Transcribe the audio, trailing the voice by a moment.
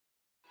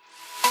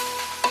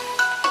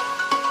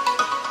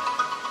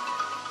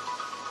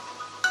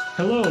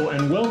Hello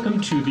and welcome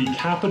to the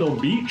Capitol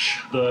Beach,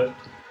 the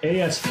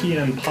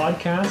ASPN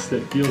podcast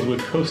that deals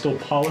with coastal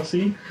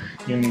policy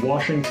in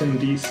Washington,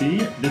 D.C.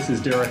 This is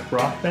Derek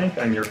Brockbank.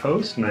 I'm your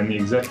host, and I'm the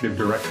Executive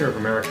Director of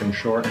American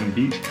Shore and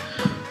Beach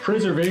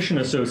Preservation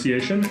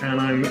Association,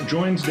 and I'm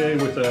joined today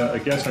with a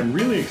guest I'm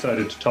really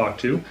excited to talk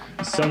to,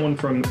 someone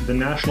from the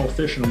National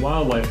Fish and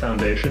Wildlife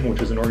Foundation,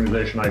 which is an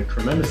organization I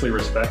tremendously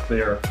respect.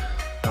 They are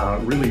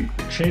really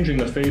changing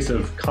the face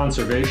of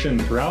conservation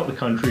throughout the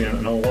country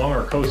and along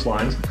our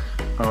coastlines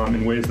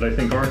in ways that I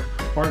think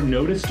aren't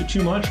noticed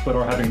too much, but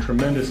are having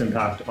tremendous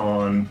impact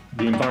on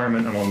the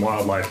environment and on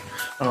wildlife.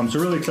 So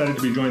really excited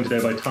to be joined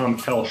today by Tom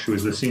Kelsch, who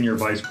is the Senior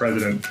Vice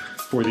President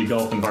for the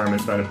Gulf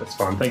Environment Benefits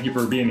Fund. Thank you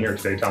for being here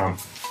today, Tom.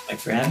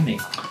 Thanks for having me.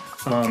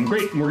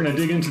 Great. We're going to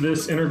dig into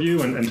this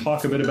interview and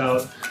talk a bit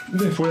about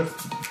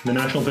NFWF. The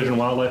National Fish and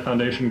Wildlife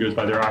Foundation goes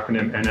by their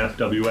acronym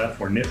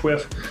NFWF or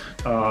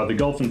NFWF. The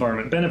Gulf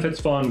Environment Benefits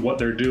Fund, what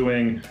they're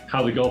doing,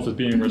 how the Gulf is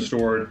being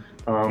restored,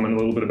 and a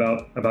little bit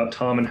about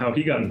Tom and how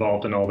he got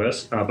involved in all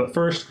this. But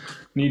first,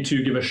 need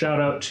to give a shout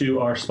out to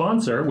our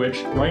sponsor,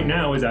 which right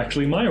now is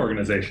actually my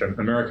organization,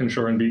 American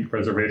Shore and Beach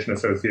Preservation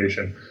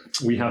Association.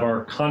 We have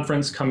our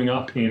conference coming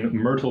up in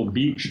Myrtle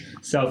Beach,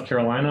 South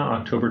Carolina,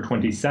 October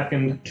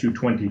 22nd to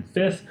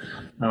 25th.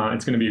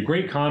 It's going to be a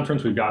great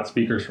conference. We've got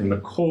speakers from the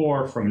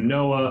Corps, from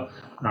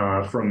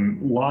NOAA, from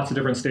lots of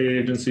different state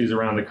agencies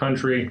around the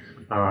country,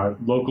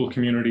 local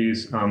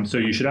communities. So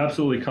you should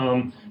absolutely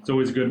come. It's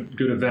always a good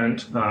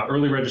event.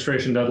 Early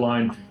registration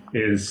deadline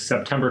is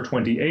September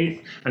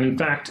 28th. And in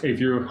fact, if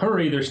you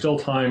hurry, there's still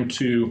time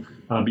to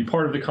be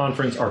part of the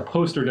conference. Our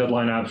poster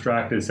deadline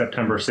abstract is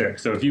September 6th.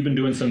 So if you've been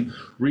doing some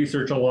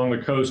research along the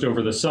coast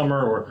over the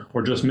summer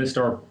or just missed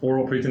our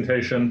oral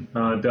presentation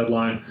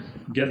deadline,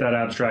 get that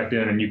abstract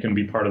in and you can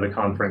be part of the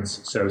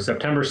conference. So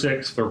September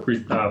 6th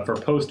for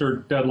poster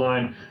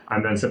deadline,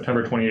 and then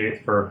September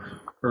 28th for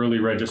early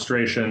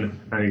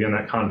registration. And again,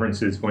 that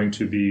conference is going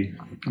to be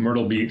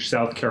Myrtle Beach,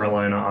 South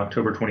Carolina,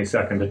 October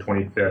 22nd to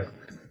 25th.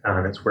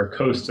 And it's where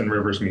coasts and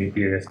rivers meet,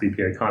 the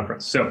ASBPA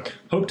conference. So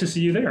hope to see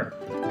you there.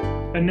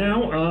 And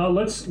now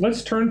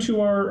let's turn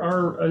to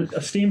our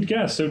esteemed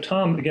guest. So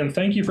Tom, again,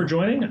 thank you for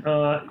joining.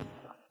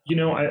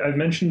 I've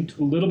mentioned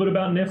a little bit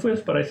about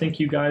NFWF, but I think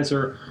you guys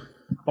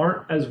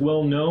aren't as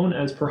well known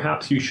as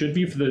perhaps you should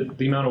be for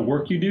the amount of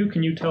work you do.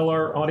 Can you tell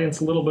our audience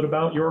a little bit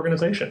about your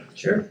organization?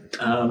 Sure.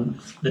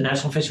 The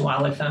National Fish and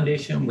Wildlife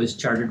Foundation was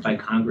chartered by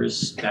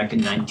Congress back in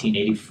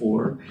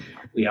 1984.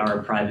 We are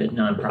a private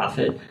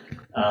nonprofit.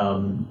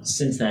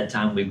 Since that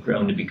time, we've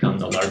grown to become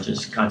the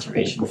largest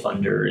conservation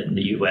funder in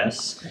the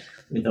U.S.,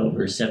 with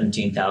over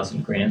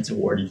 17,000 grants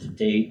awarded to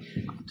date,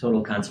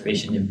 total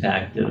conservation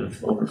impact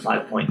of over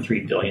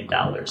 $5.3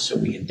 billion. So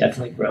we have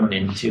definitely grown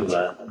into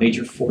a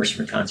major force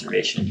for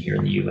conservation here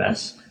in the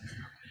U.S.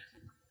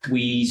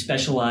 We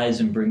specialize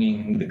in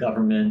bringing the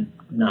government,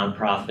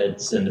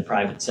 nonprofits, and the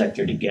private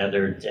sector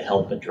together to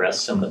help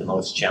address some of the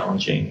most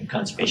challenging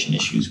conservation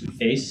issues we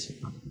face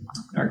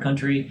in our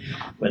country,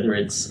 whether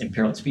it's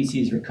imperiled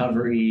species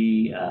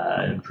recovery,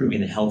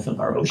 improving the health of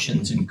our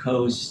oceans and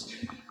coasts,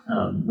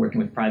 working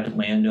with private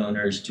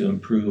landowners to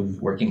improve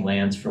working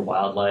lands for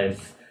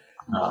wildlife,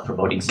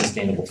 promoting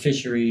sustainable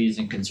fisheries,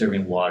 and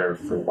conserving water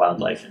for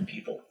wildlife and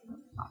people.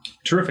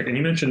 Terrific. And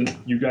you mentioned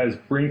you guys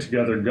bring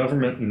together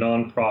government,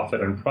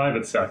 nonprofit, and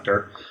private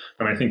sector.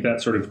 And I think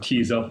that sort of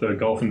tees up the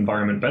Gulf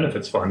Environment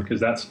Benefits Fund, because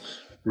that's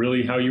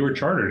really how you were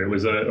chartered. It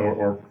was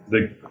or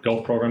the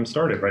Gulf program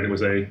started, right? It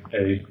was a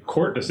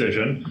court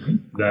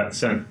decision that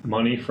sent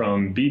money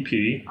from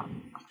BP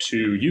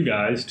to you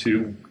guys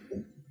to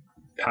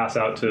pass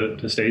out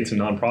to states and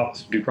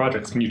nonprofits to do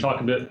projects. Can you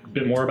talk a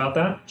bit more about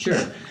that? Sure.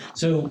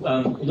 So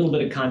a little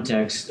bit of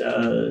context.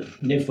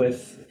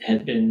 NFWF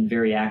had been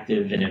very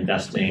active in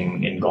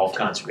investing in Gulf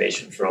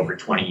conservation for over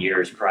 20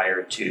 years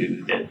prior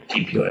to the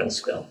BP oil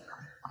spill.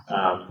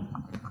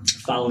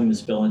 Following the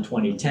spill in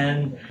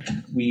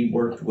 2010, we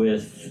worked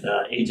with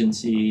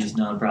agencies,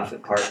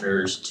 nonprofit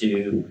partners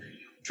to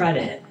try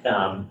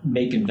to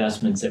make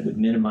investments that would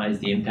minimize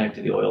the impact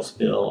of the oil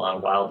spill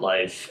on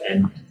wildlife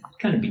and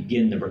kind of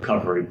begin the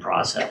recovery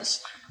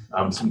process.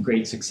 Some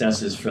great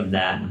successes from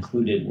that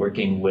included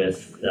working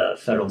with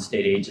federal and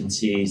state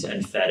agencies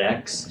and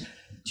FedEx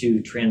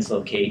to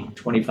translocate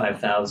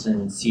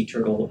 25,000 sea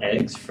turtle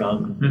eggs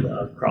from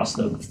across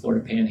the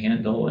Florida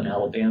Panhandle and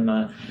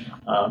Alabama.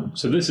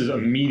 So this is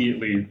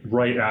immediately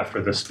right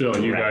after the spill.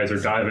 Correct. You guys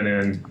are diving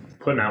in,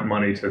 putting out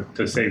money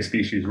to save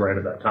species right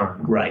at that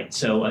time. Right.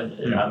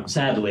 So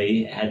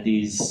sadly, had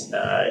these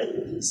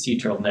sea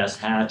turtle nests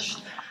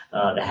hatched,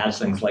 the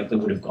hatchlings likely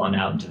would have gone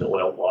out into the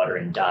oil water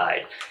and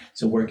died.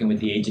 So working with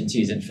the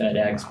agencies and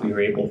FedEx, we were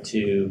able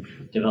to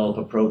develop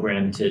a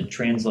program to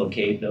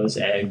translocate those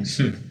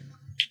eggs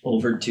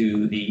over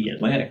to the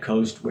Atlantic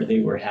coast, where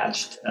they were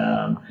hatched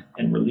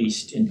and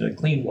released into the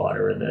clean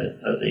water of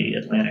the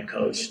Atlantic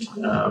coast.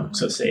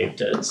 So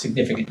saved a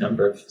significant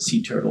number of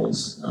sea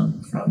turtles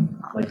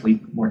from likely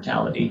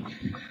mortality.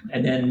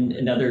 And then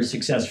another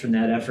success from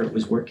that effort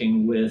was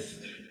working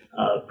with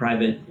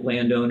private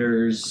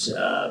landowners,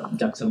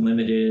 Ducks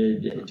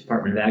Unlimited,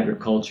 Department of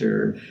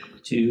Agriculture,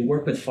 to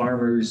work with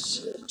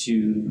farmers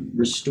to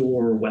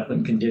restore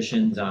wetland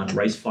conditions on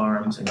rice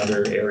farms and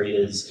other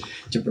areas,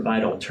 to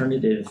provide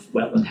alternative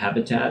wetland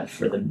habitat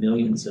for the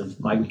millions of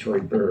migratory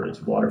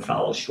birds,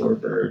 waterfowl,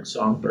 shorebirds,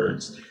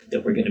 songbirds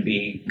that were going to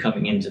be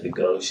coming into the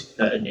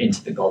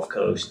Gulf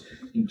Coast,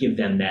 and give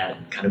them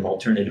that kind of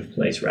alternative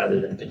place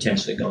rather than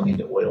potentially going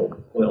into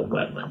oiled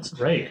wetlands.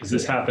 Right, because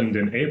this happened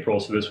in April,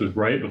 so this was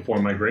right before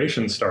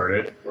migration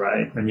started.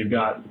 Right. And you've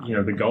got,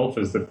 the Gulf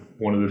is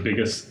one of the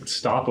biggest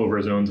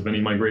stopover zones of any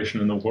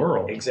migration in the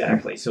world.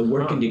 Exactly. So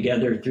working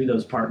together through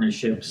those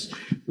partnerships,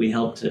 we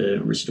helped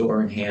to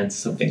restore, enhance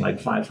something like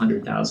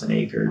 500,000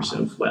 acres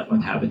of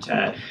wetland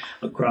habitat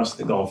across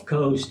the Gulf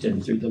Coast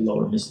and through the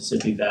lower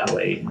Mississippi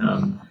Valley.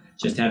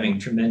 Just having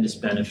tremendous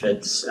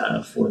benefits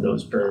for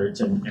those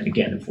birds, and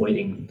again,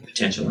 avoiding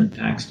potential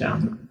impacts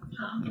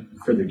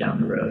further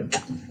down the road.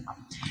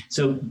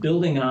 So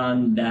building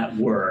on that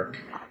work,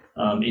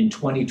 in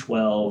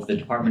 2012, the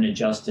Department of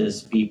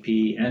Justice,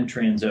 BP, and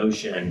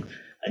Transocean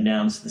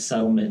announced the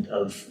settlement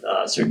of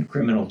certain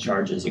criminal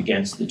charges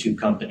against the two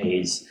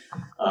companies.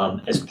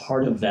 As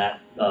part of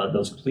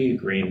those plea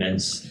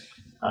agreements,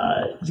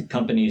 the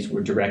companies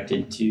were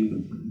directed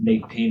to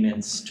make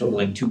payments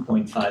totaling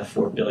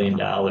 $2.54 billion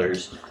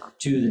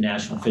to the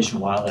National Fish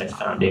and Wildlife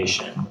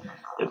Foundation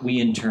that we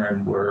in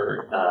turn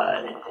were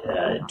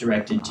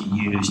directed to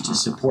use to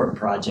support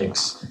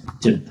projects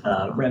to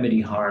remedy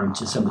harm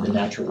to some of the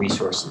natural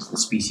resources, the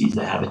species,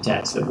 the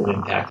habitats that were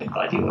impacted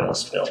by the oil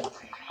spill.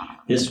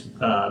 This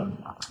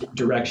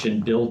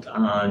direction built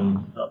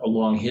on a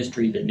long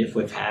history that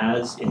NIFWF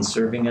has in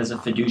serving as a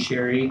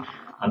fiduciary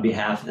on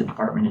behalf of the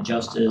Department of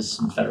Justice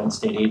and federal and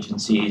state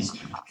agencies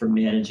for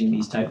managing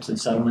these types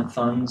of settlement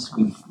funds.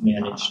 We've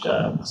managed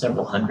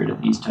several hundred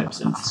of these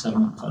types of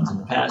settlement funds in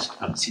the past.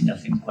 Obviously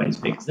nothing quite as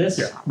big as this.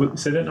 Yeah.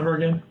 Say that number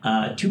again?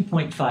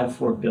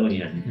 2.54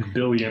 billion.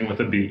 Billion with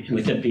a B.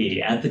 With a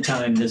B. At the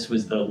time, this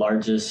was the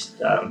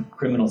largest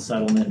criminal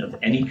settlement of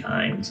any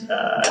kind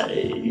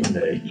in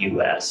the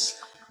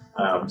U.S.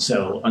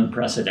 So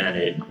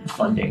unprecedented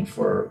funding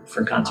for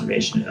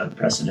conservation and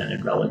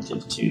unprecedented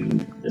relative to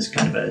this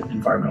kind of an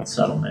environmental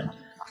settlement.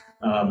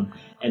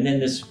 And then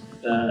this,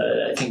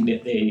 I think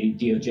that the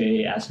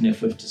DOJ asked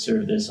NIFWF to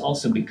serve this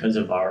also because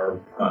of our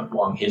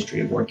long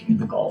history of working in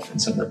the Gulf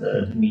and some of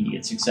the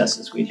immediate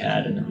successes we'd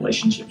had and the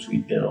relationships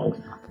we'd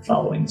built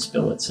following the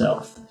spill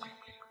itself.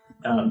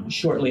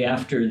 Shortly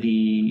after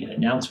the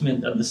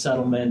announcement of the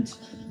settlement,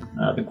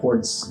 the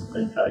courts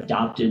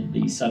adopted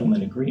the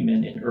settlement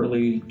agreement in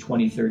early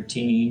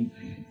 2013,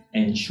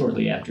 and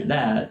shortly after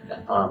that,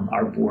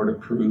 our board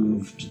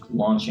approved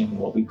launching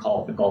what we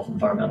call the Gulf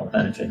Environmental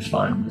Benefit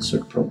Fund, the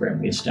sort of program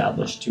we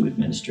established to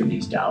administer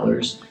these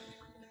dollars.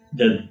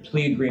 The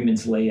plea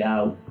agreements lay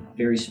out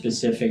very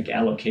specific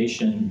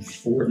allocation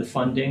for the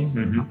funding.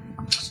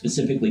 Mm-hmm.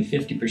 Specifically,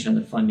 50% of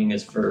the funding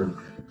is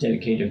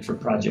dedicated for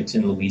projects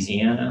in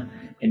Louisiana,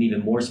 and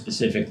even more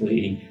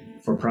specifically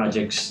for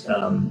projects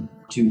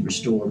to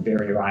restore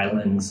barrier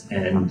islands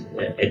and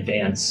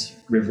advance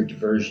river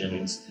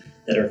diversions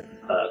that are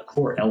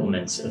core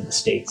elements of the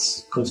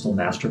state's coastal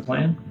master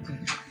plan.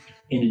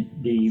 And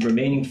the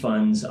remaining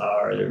funds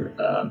are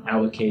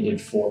allocated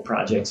for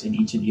projects in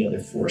each of the other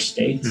 4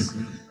 states,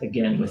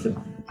 again, with the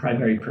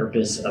primary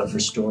purpose of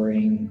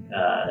restoring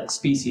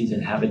species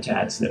and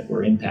habitats that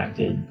were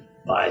impacted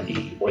by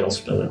the oil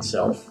spill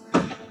itself.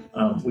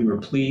 We were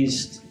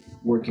pleased,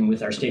 working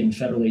with our state and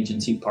federal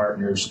agency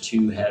partners,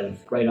 to have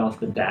right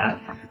off the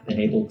bat been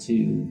able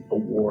to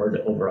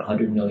award over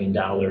 $100 million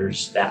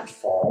that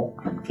fall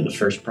for the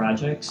first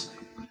projects.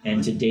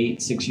 And to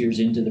date, 6 years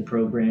into the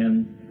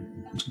program,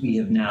 we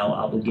have now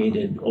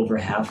obligated over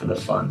half of the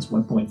funds,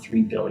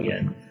 $1.3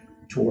 billion,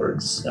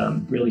 towards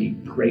really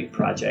great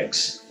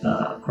projects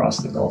across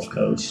the Gulf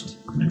Coast.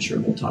 And I'm sure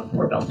we'll talk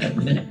more about that in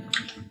a minute.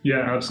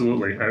 Yeah,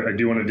 absolutely. I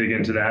do want to dig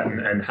into that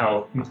and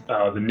how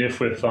the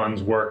NIFWF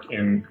funds work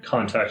in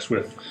context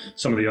with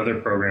some of the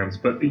other programs.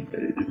 But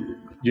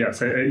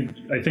yes, I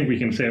think we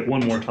can say it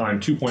one more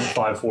time.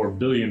 $2.54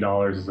 billion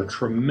is a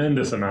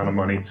tremendous amount of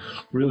money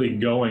really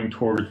going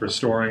towards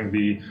restoring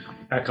the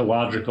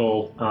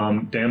ecological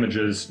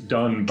damages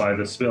done by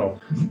the spill.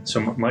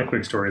 So my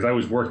quick story is I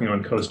was working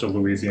on coastal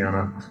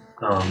Louisiana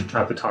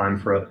at the time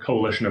for a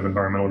coalition of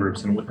environmental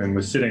groups and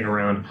was sitting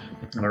around,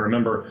 and I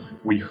remember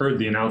we heard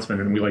the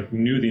announcement and we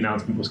knew the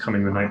announcement was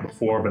coming the night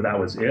before, but that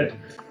was it.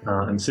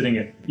 And sitting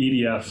at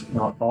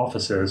EDF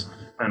offices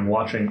and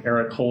watching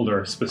Eric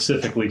Holder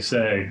specifically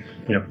say,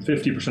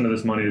 50% of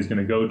this money is going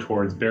to go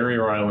towards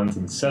barrier islands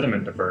and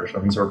sediment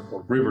diversions or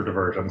river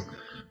diversions,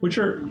 which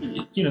are,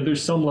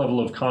 there's some level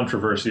of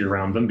controversy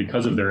around them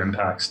because of their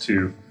impacts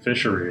to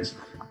fisheries.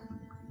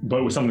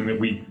 But it was something that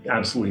we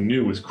absolutely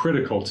knew was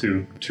critical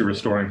to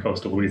restoring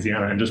coastal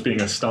Louisiana, and just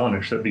being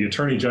astonished that the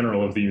Attorney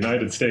General of the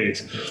United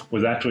States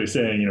was actually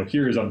saying,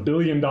 here's $1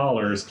 billion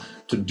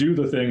to do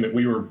the thing that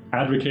we were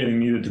advocating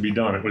needed to be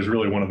done. It was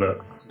really one of the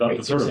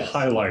the sort of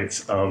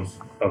highlights of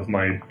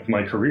my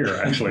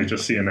career, actually,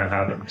 just seeing that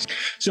happen.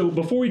 So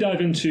before we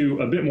dive into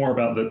a bit more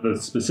about the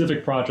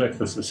specific projects,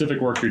 the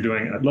specific work you're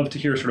doing, I'd love to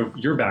hear sort of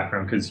your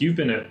background, because you've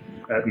been at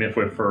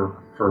NFWF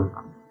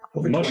for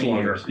over much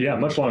longer. Years. Yeah,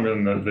 much longer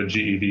than the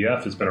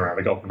GEVF has been around,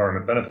 the Gulf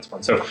Environment Benefits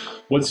Fund. So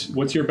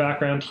what's your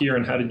background here,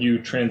 and how did you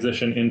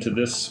transition into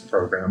this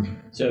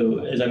program? So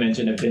as I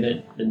mentioned, I've been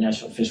at the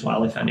National Fish and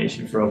Wildlife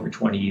Foundation for over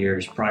 20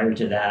 years. Prior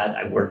to that,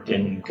 I worked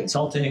in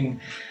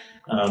consulting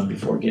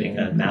before getting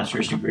a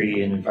master's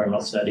degree in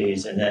environmental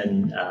studies. And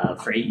then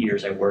for 8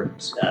 years, I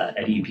worked at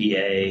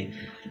EPA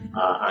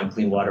on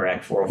Clean Water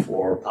Act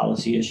 404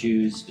 policy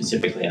issues,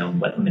 specifically on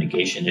wetland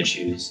mitigation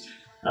issues.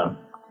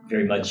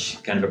 Very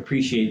much kind of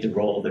appreciate the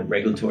role that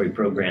regulatory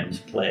programs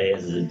play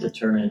as a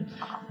deterrent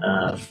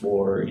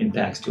for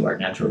impacts to our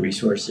natural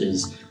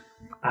resources.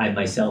 I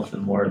myself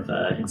am more of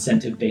an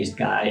incentive-based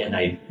guy, and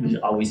I was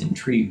always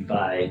intrigued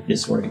by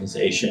this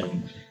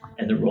organization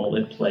and the role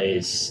it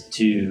plays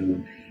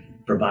to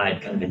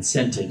provide kind of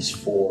incentives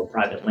for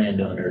private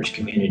landowners,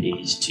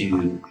 communities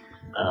to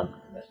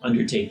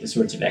undertake the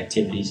sorts of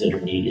activities that are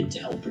needed to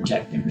help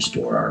protect and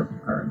restore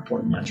our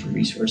important natural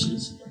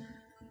resources.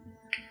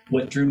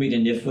 What drew me to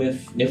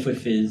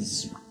NFWF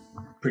is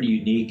pretty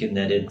unique in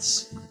that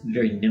it's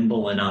very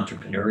nimble and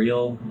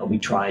entrepreneurial. We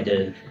try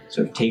to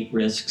sort of take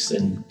risks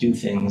and do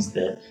things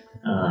that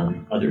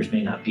others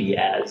may not be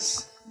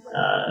as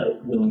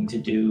willing to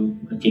do,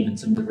 given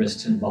some of the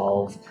risks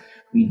involved.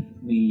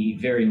 We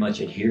very much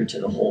adhere to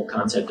the whole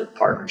concept of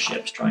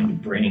partnerships, trying to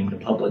bring the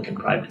public and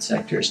private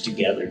sectors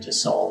together to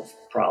solve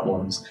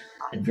problems,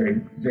 and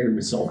very, very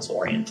results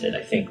oriented.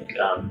 I think,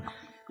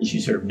 as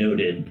you sort of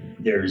noted,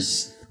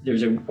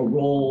 there's a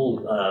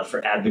role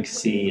for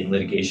advocacy and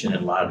litigation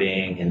and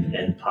lobbying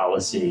and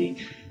policy,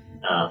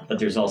 but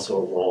there's also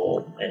a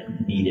role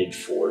needed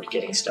for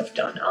getting stuff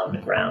done on the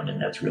ground, and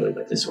that's really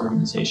what this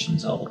organization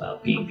is all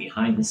about, being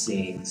behind the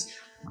scenes,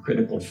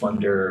 critical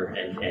funder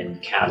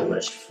and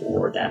catalyst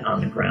for that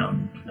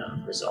on-the-ground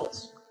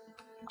results.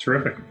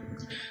 Terrific.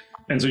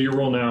 And so your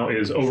role now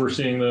is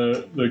overseeing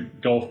the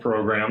Gulf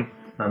program.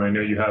 And I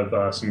know you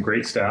have some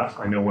great staff.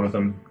 I know one of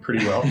them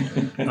pretty well.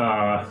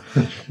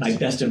 My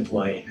best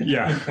employee.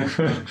 Yeah.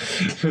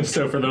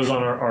 So for those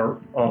on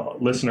our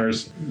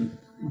listeners,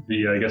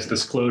 the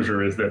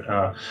disclosure is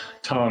that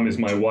Tom is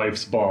my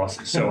wife's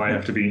boss, so I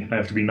have to be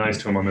nice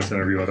to him on this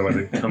interview, otherwise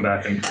they come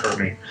back and hurt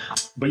me.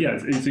 But yeah,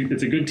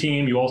 it's a good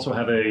team. You also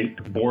have a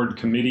board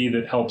committee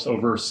that helps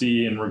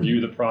oversee and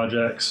review the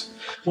projects.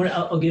 Well,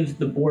 I'll give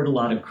the board a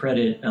lot of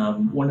credit.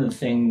 One of the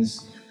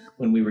things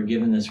when we were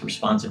given this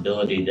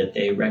responsibility that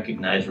they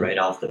recognized right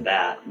off the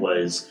bat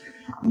was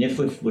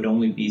NFWF would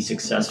only be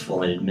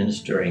successful in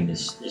administering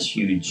this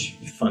huge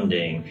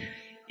funding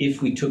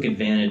if we took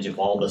advantage of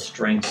all the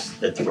strengths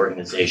that the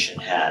organization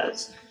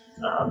has.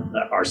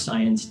 Our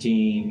science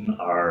team,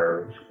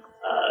 our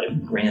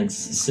grants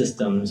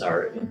systems,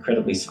 our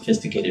incredibly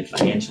sophisticated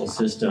financial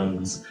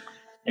systems.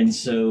 And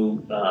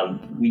so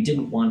we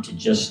didn't want to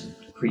just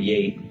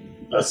create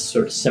a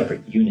sort of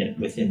separate unit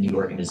within the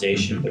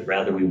organization, but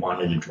rather we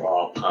wanted to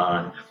draw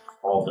upon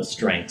all the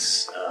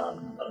strengths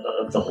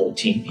of the whole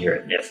team here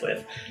at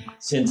NFWF.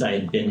 Since I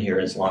had been here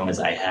as long as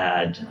I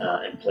had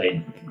and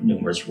played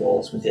numerous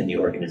roles within the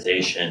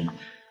organization,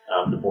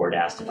 the board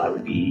asked if I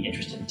would be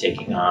interested in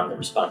taking on the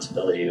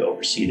responsibility to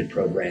oversee the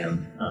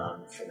program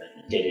from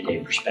a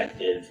day-to-day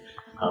perspective.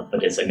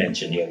 But as I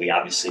mentioned, we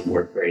obviously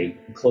work very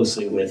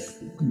closely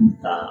with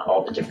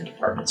all the different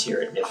departments here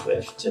at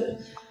NFWF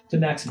to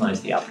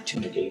maximize the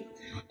opportunity.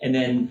 And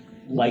then,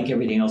 like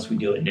everything else we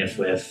do at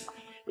NFWF,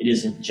 it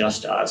isn't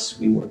just us.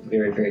 We work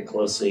very, very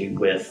closely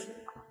with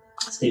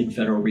state and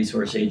federal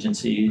resource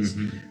agencies.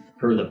 Mm-hmm.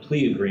 Per the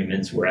plea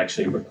agreements, we're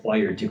actually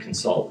required to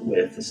consult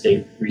with the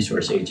state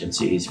resource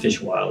agencies, Fish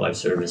and Wildlife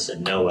Service,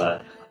 and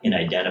NOAA in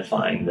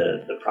identifying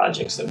the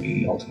projects that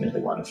we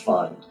ultimately want to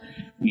fund.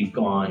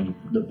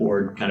 The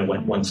board kind of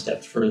went one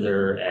step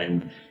further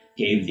and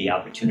gave the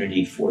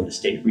opportunity for the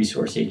state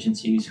resource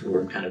agencies, who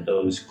are kind of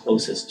those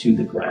closest to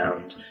the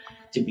ground,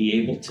 to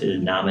be able to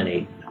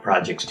nominate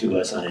projects to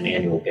us on an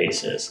annual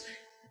basis.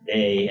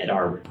 They, at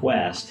our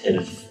request,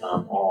 have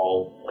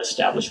all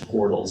established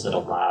portals that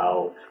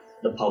allow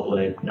the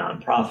public,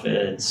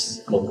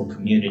 nonprofits, local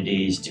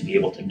communities to be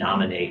able to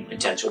nominate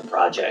potential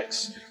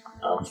projects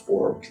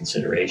for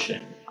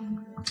consideration.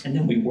 And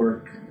then we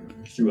work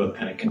through a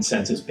kind of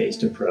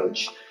consensus-based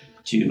approach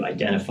to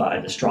identify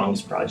the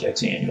strongest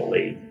projects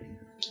annually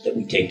that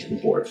we take to the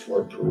board for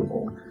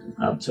approval.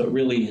 So it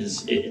really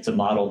it's a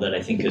model that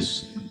I think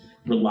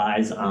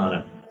relies on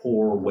a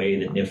core way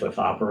that NFWF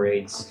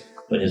operates,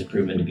 but has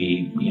proven to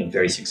be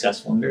very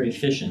successful and very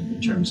efficient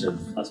in terms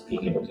of us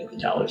being able to get the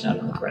dollars out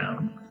on the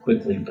ground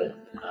quickly but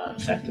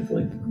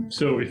effectively.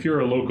 So if you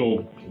have a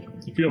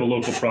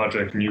local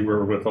project and you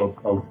were with a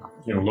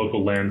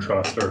local land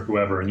trust or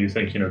whoever, and you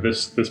think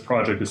this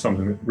project is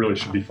something that really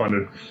should be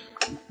funded,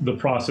 the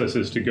process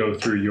is to go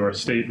through your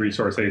state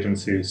resource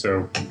agency,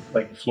 so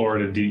like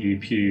Florida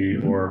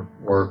DEP or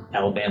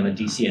Alabama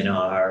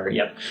DCNR,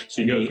 yep.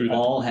 So you go through they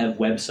all have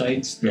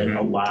websites that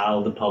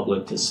allow the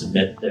public to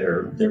submit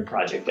their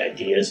project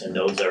ideas, and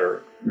those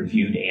are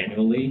reviewed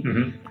annually.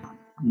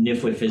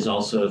 NIFWF is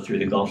also, through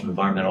the Gulf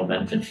Environmental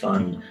Benefit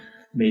Fund,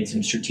 made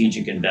some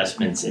strategic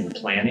investments in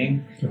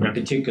planning, in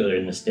particular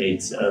in the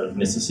states of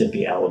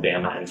Mississippi,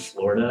 Alabama, and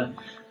Florida.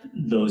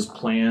 Those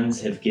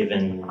plans have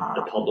given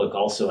the public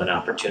also an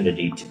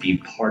opportunity to be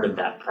part of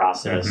that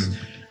process,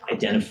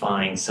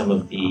 identifying some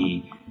of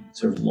the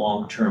sort of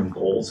long-term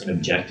goals and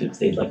objectives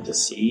they'd like to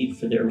see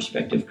for their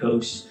respective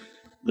coasts.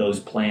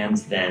 Those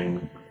plans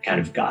then kind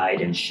of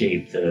guide and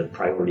shape the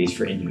priorities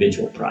for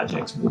individual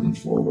projects moving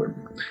forward.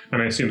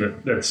 And I assume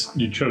that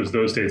you chose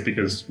those states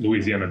because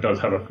Louisiana does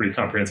have a pretty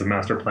comprehensive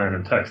master plan,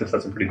 and Texas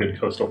has a pretty good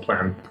coastal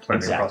planning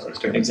process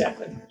too.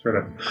 Exactly.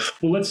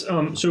 Well, let's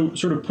so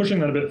sort of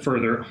pushing that a bit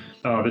further.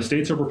 The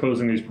states are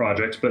proposing these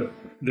projects, but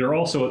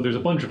there's a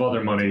bunch of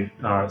other money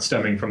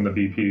stemming from the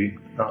BP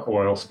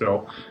oil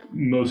spill.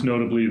 Most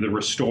notably, the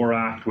Restore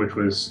Act, which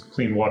was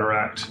Clean Water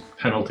Act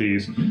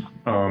penalties,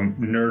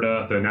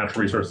 NRDA, the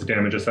Natural Resources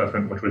Damage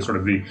Assessment, which was sort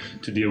of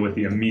to deal with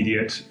the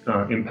immediate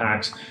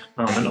impacts.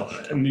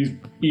 And these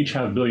each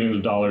have billions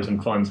of dollars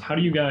in funds. How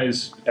do you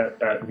guys at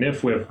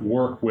NIFWF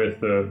work with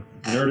the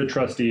NRDA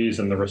trustees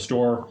and the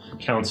Restore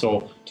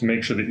Council to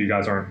make sure that you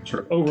guys aren't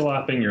sort of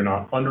overlapping, you're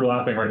not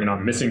underlapping, or you're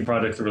not missing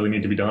projects that really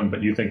need to be done,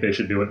 but you think they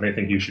should do it and they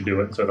think you should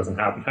do it so it doesn't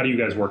happen? How do you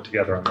guys work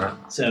together on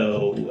that?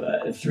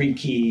 So three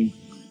key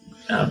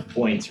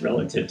points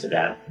relative to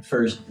that.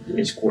 First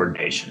is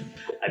coordination.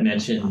 I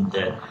mentioned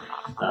that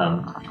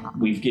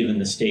we've given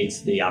the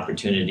states the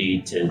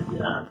opportunity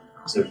to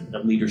sort of a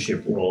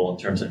leadership role in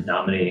terms of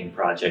nominating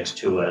projects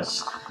to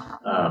us.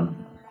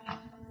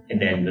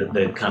 And then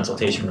the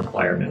consultation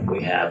requirement,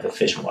 we have the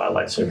Fish and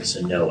Wildlife Service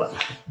and NOAA.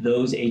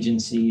 Those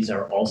agencies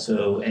are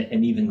also,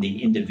 and even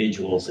the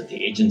individuals at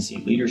the agency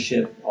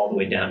leadership, all the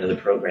way down to the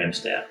program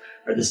staff,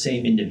 are the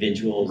same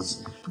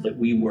individuals that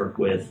we work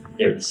with.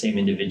 They're the same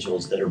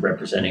individuals that are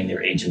representing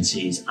their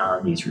agencies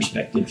on these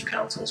respective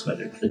councils,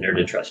 whether it's the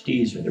NRDA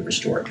trustees or the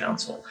Restore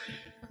Council.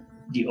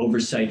 The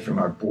oversight from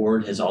our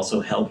board has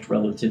also helped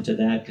relative to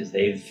that, because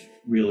they've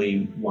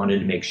really wanted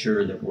to make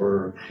sure that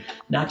we're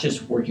not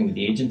just working with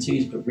the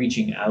agencies, but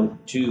reaching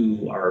out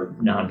to our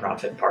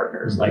nonprofit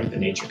partners like the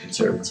Nature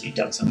Conservancy,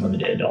 Ducks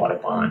Unlimited,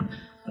 Audubon.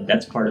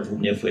 That's part of who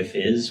NIFWF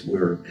is.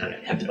 We're kind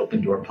of have an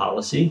open door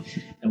policy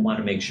and want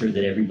to make sure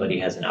that everybody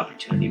has an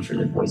opportunity for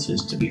their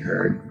voices to be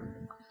heard.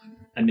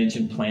 I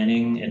mentioned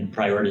planning and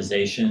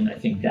prioritization. I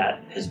think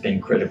that has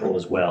been critical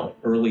as well.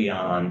 Early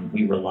on,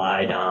 we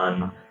relied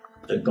on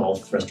the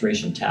Gulf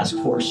Restoration Task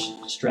Force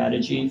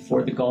strategy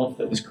for the Gulf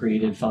that was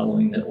created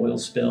following the oil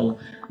spill.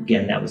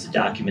 Again, that was a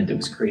document that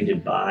was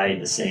created by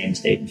the same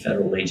state and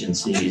federal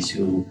agencies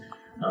who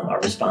are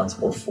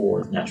responsible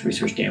for the Natural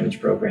Resource Damage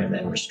Program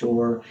and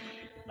Restore.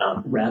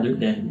 Rather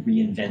than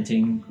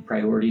reinventing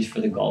priorities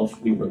for the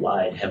Gulf, we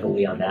relied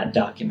heavily on that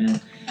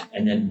document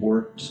and then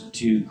worked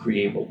to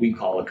create what we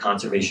call a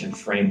conservation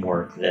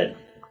framework that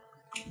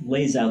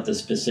lays out the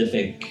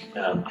specific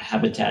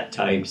habitat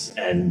types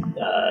and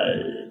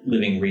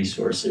living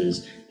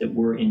resources that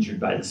were injured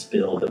by the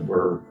spill that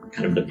were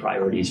kind of the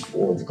priorities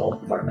for the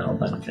Gulf Environmental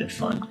Benefit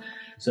Fund.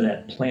 So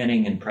that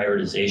planning and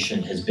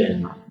prioritization has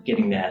been,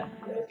 getting that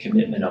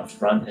commitment up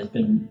front has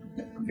been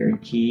very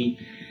key.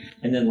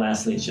 And then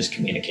lastly, it's just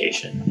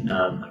communication.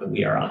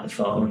 We are on the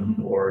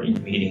phone or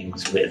in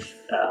meetings with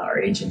our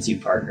agency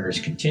partners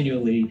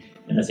continually,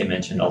 and as I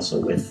mentioned, also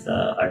with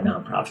our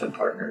nonprofit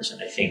partners.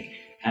 And I think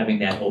having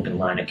that open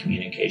line of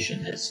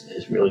communication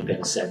has really been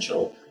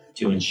essential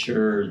to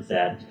ensure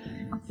that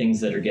things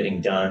that are getting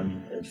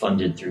done and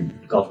funded through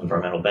Gulf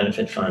Environmental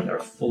Benefit Fund are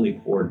fully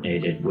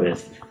coordinated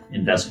with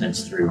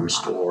investments through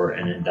Restore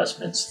and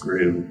investments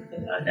through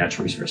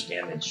Natural Resource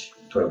Damage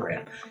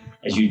Program.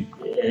 As you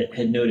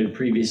had noted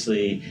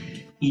previously,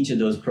 each of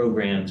those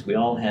programs, we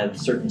all have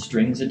certain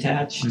strings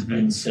attached.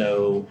 And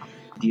so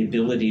the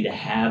ability to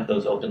have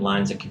those open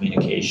lines of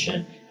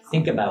communication,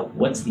 think about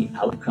what's the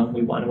outcome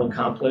we want to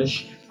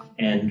accomplish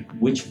and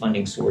which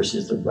funding source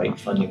is the right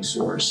funding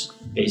source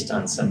based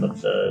on some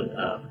of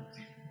the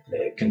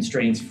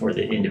constraints for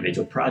the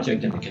individual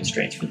project and the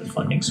constraints for the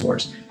funding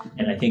source.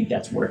 And I think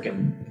that's worked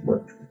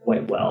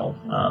quite well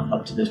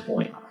up to this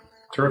point.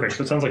 Terrific.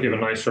 So it sounds like you have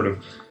a nice sort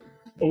of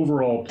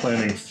overall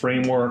planning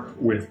framework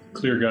with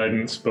clear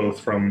guidance, both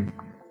from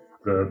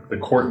the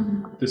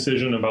court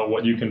decision about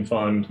what you can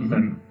fund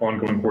and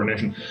ongoing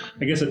coordination.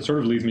 I guess it sort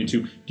of leads me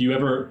to,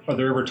 are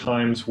there ever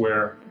times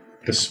where,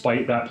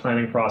 despite that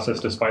planning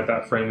process, despite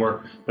that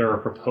framework, there are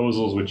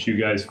proposals which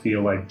you guys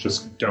feel like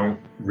just don't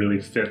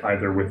really fit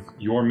either with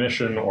your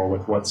mission or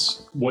with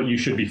what you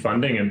should be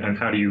funding, and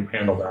how do you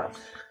handle that?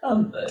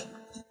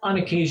 On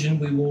occasion,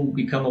 we will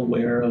become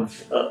aware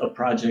of a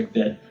project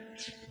that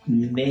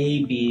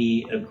may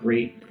be a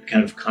great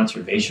kind of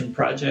conservation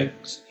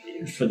project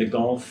for the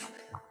Gulf,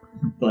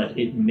 but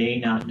it may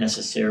not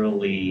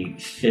necessarily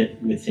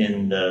fit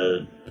within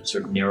the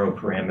sort of narrow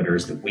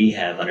parameters that we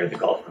have under the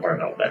Gulf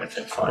Environmental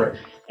Benefit Fund. Right.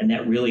 And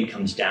that really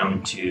comes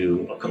down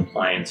to a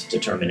compliance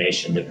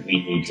determination that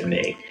we need to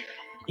make.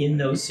 In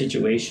those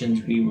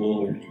situations, we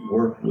will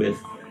work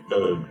with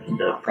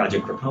the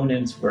project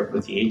proponents, work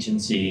with the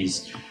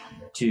agencies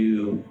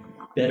to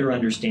better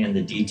understand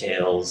the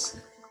details,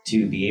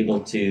 to be able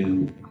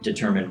to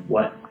determine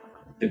what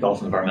the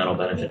Gulf Environmental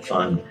Benefit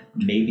Fund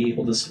may be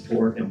able to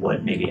support and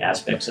what maybe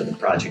aspects of the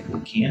project we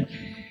can't.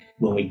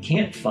 When we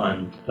can't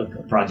fund a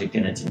project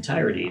in its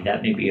entirety,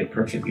 that may be a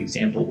perfect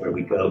example where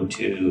we go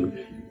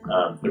to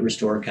the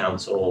Restore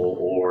Council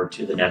or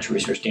to the Natural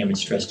Resource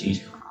Damage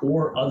Trustees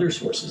or other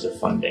sources of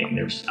funding.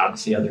 There's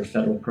obviously other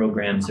federal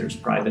programs, there's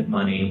private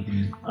money,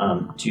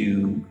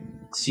 to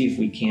see if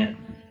we can't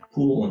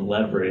pool and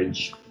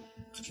leverage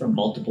from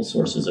multiple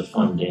sources of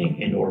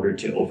funding in order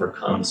to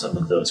overcome some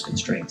of those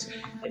constraints.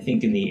 I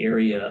think in the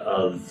area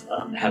of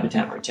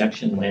habitat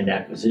protection, land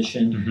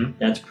acquisition,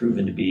 that's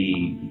proven to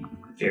be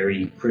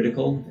very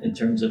critical in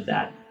terms of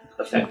that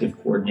effective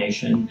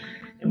coordination.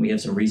 And we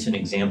have some recent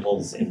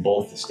examples in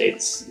both the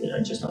states,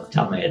 just off the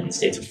top of my head, in the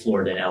states of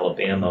Florida and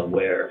Alabama,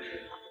 where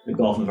the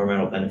Gulf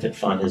Environmental Benefit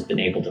Fund has been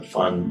able to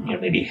fund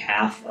maybe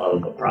half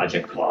of a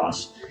project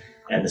cost,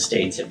 and the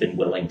states have been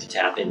willing to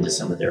tap into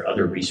some of their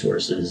other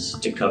resources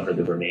to cover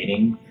the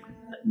remaining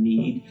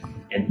need.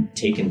 And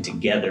taken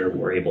together,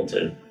 we're able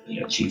to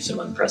achieve some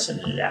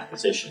unprecedented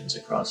acquisitions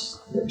across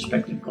the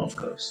respective Gulf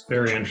coasts.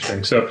 Very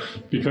interesting. So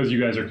because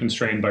you guys are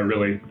constrained by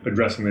really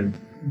addressing the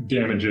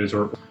damages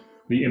or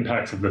the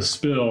impacts of the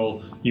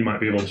spill, you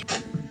might be able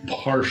to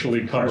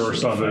partially cover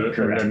some of it,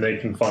 and then they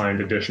can find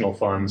additional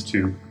funds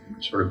to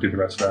sort of do the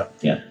rest of that.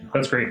 Yeah.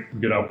 That's great.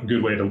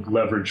 Good way to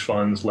leverage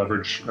funds,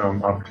 leverage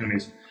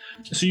opportunities.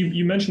 So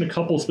you mentioned a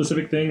couple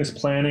specific things,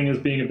 planning as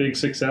being a big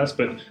success,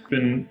 but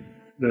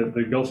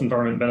the Gulf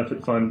Environment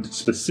Benefit Fund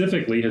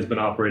specifically has been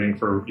operating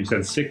for, you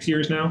said, 6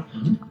 years now.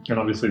 And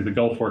obviously the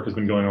Gulf work has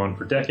been going on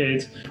for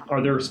decades.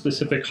 Are there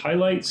specific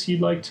highlights you'd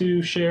like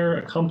to share,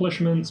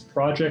 accomplishments,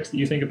 projects that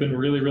you think have been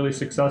really, really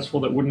successful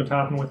that wouldn't have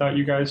happened without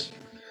you guys?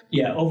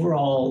 Yeah,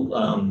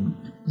 overall,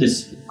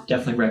 this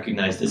definitely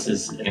recognize this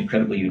is an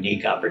incredibly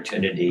unique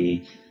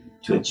opportunity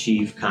to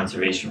achieve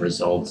conservation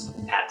results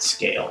at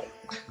scale.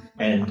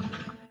 And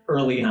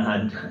early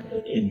on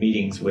in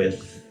meetings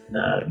with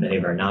many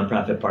of our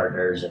nonprofit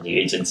partners and the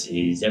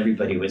agencies,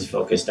 everybody was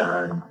focused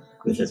on,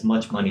 with as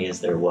much money as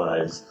there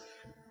was,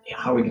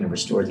 how are we going to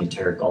restore the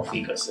entire Gulf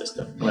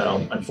ecosystem?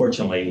 Well,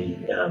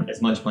 unfortunately,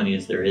 as much money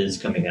as there is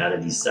coming out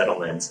of these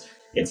settlements,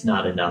 it's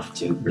not enough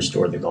to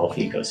restore the Gulf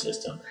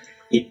ecosystem.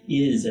 It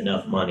is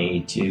enough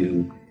money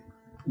to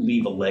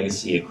leave a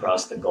legacy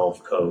across the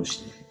Gulf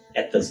Coast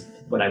at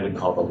what I would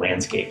call the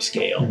landscape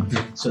scale.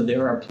 So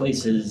there are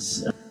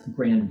places,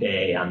 Grand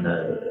Bay on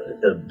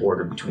the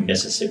border between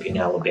Mississippi and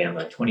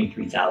Alabama,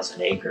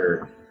 23,000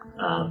 acre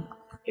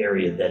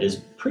area that is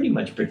pretty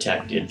much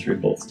protected through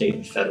both state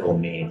and federal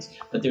means,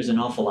 but there's an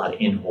awful lot of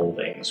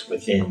inholdings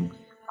within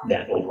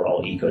that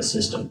overall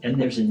ecosystem.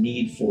 And there's a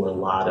need for a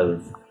lot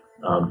of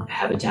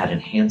habitat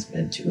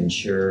enhancement to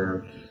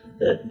ensure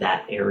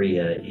that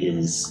area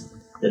is,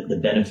 that the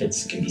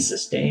benefits can be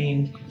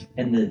sustained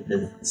and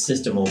the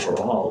system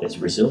overall is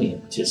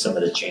resilient to some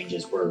of the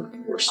changes we're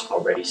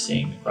already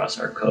seeing across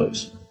our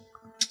coast.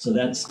 So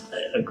that's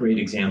a great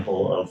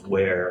example of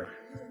where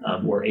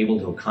we're able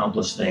to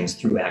accomplish things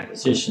through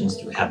acquisitions,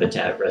 through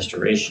habitat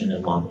restoration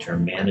and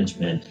long-term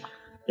management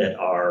that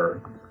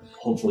are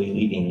hopefully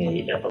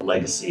leaving a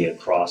legacy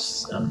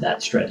across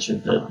that stretch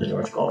of the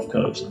North Gulf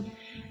Coast.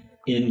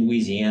 In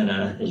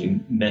Louisiana, as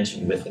you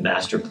mentioned with the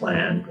master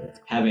plan,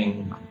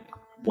 having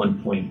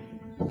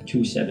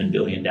 $1.27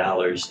 billion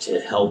to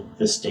help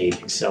the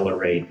state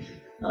accelerate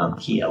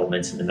key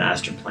elements in the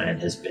master plan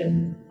has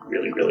been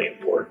really, really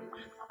important.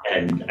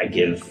 And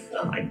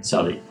I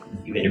saw that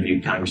you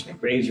interviewed Congressman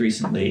Graves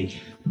recently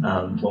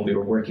when we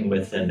were working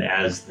with him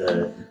as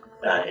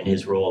in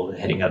his role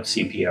heading up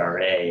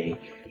CPRA.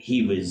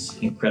 He was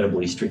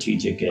incredibly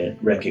strategic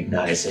at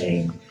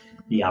recognizing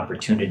the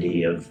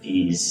opportunity of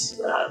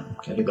these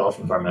the Gulf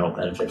Environmental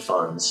Benefit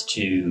Funds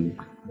to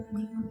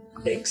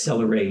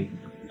accelerate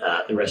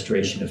the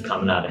restoration of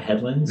Caminada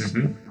headlands,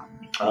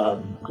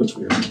 which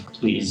we were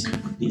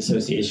pleased the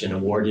association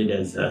awarded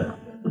as the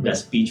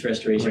best beach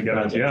restoration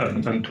project. Yeah,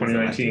 in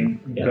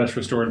 2019 Best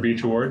Restored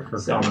Beach Award for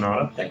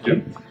Caminada. Thank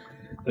you.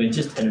 I mean,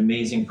 just an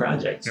amazing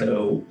project.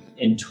 So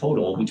in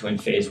total, between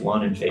phase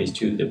 1 and phase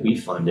 2 that we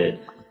funded,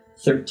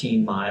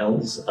 13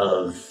 miles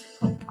of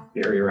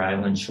barrier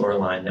island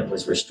shoreline that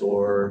was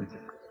restored.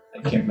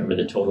 I can't remember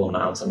the total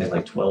amount, something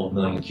like 12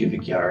 million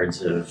cubic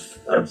yards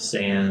of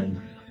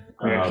sand.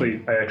 I actually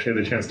had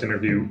the chance to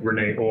interview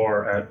Renee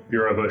Orr at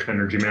Bureau of Ocean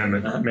Energy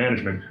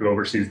Management, who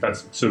oversees that.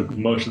 So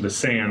most of the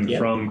sand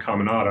from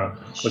Caminada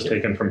was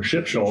taken from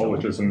Ship Shoal,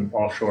 which is an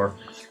offshore,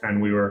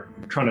 and we were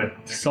trying to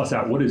suss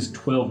out what is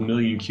 12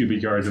 million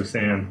cubic yards of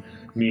sand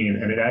mean?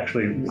 And it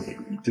actually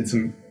did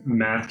some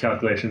math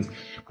calculations.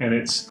 And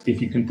it's,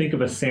 if you can think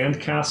of a sand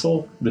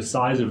castle the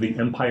size of the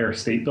Empire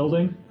State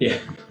Building,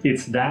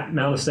 it's that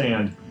amount of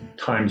sand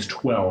times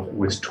 12. It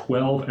was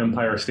 12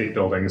 Empire State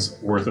Buildings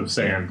worth of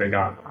sand that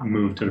got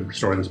moved to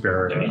restore this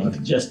barrier. I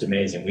mean, just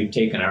amazing. We've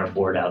taken our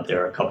board out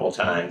there a couple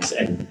times,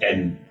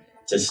 and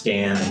to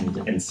stand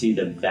and see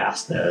the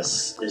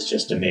vastness is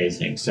just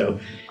amazing. So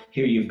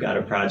here you've got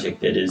a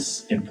project that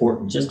is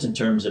important just in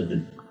terms of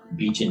the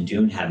beach and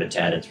dune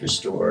habitat it's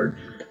restored,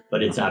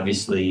 but it's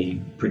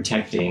obviously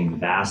protecting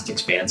vast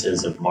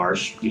expanses of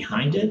marsh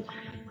behind it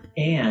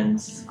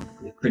and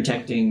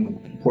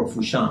protecting Port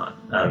Fourchon,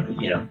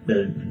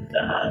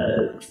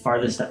 the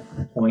farthest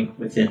point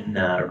within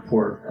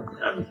port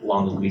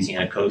along the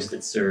Louisiana coast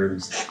that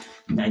serves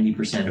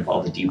 90% of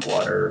all the deep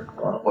water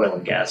oil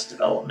and gas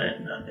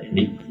development.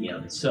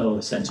 It's so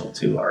essential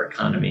to our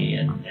economy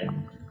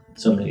and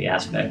so many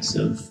aspects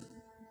of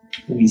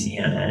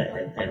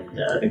Louisiana and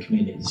the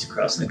communities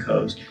across the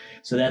coast.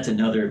 So that's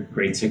another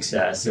great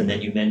success. And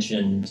then you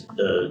mentioned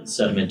the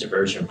sediment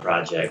diversion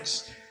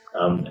projects.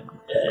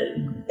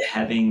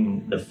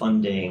 Having the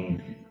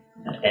funding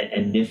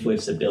and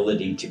NIFWIF's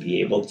ability to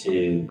be able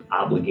to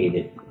obligate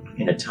it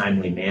in a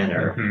timely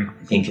manner,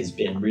 I think has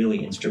been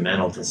really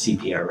instrumental to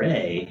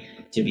CPRA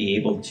to be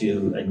able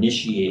to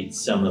initiate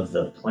some of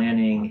the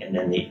planning and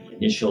then the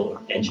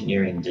initial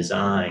engineering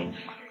design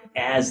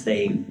as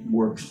they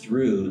work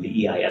through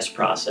the EIS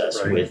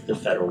process with the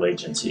federal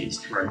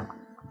agencies.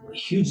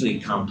 Hugely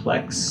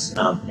complex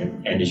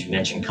and as you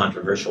mentioned,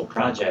 controversial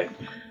project,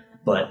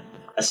 but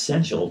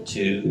essential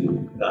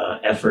to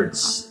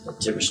efforts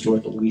to restore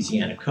the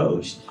Louisiana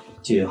coast,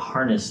 to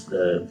harness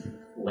the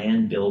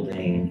land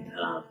building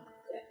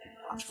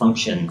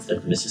functions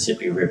that the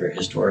Mississippi River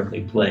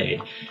historically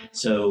played.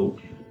 So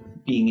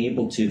being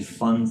able to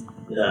fund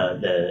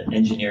the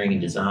engineering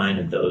and design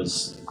of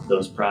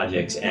those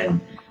projects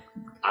and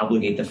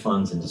obligate the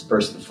funds and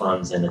disperse the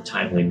funds in a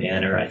timely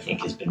manner, I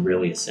think has been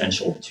really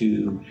essential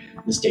to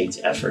the state's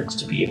efforts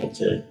to be able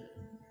to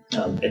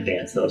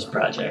advance those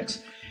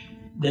projects.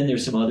 Then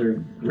there's some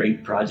other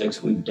great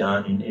projects we've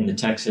done in the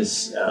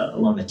Texas,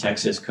 along the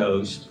Texas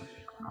coast.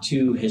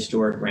 2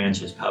 historic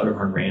ranches,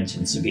 Powderhorn Ranch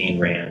and Sabine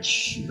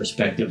Ranch,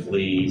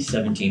 respectively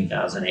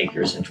 17,000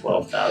 acres and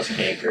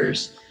 12,000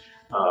 acres,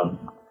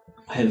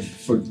 have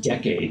for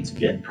decades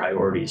been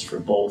priorities for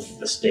both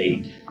the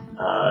state,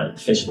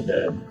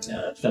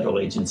 the federal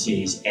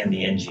agencies and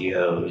the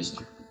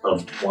NGOs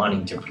of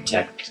wanting to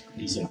protect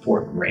these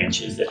important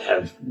ranches that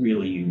have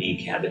really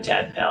unique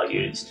habitat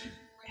values.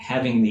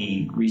 Having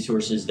the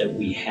resources that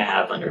we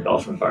have under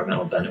Gulf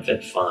Environmental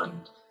Benefit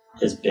Fund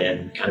has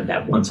been kind of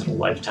that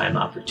once-in-a-lifetime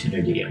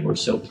opportunity, and we're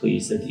so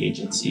pleased that the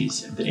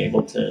agencies have been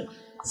able to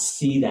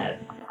see that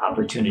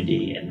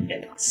opportunity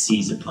and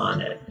seize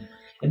upon it.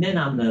 And then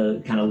on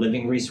the kind of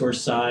living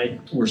resource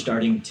side, we're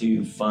starting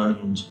to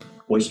fund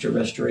oyster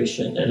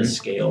restoration at a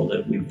scale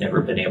that we've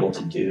never been able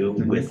to do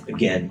with,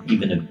 again,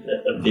 even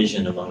a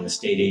vision among the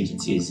state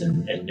agencies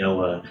and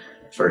NOAA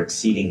for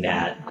exceeding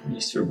that,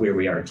 sort of where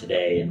we are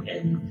today,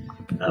 and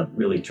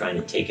really trying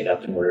to take it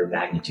up in order of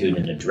magnitude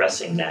and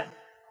addressing that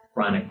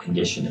chronic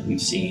condition that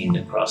we've seen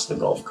across the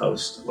Gulf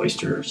Coast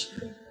oysters.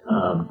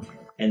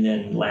 And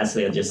then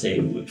lastly, I'll just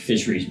say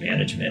fisheries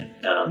management.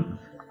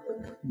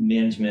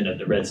 Management of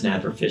the red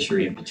snapper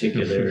fishery in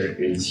particular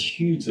is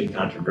hugely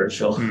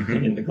controversial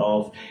in the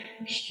Gulf,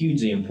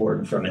 hugely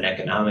important from an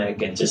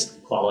economic and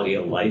just quality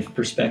of life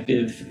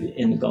perspective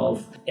in the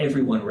Gulf.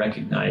 Everyone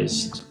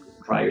recognized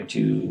prior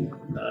to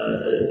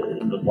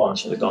the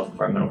launch of the Gulf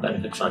Environmental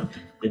Benefit Fund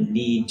the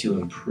need to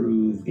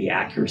improve the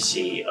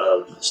accuracy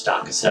of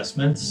stock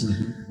assessments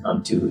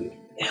to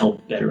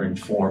help better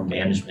inform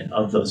management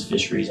of those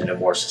fisheries in a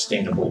more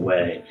sustainable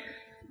way.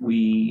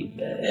 We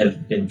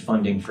have been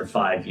funding for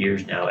 5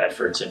 years now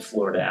efforts in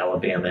Florida,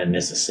 Alabama, and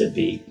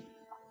Mississippi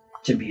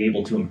to be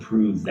able to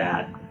improve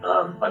that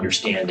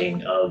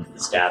understanding of the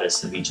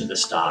status of each of the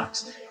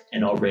stocks,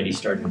 and already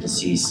starting to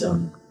see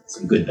some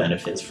good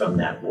benefits from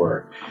that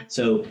work.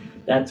 So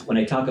that's when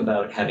I talk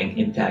about having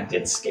impact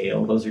at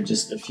scale, those are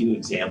just a few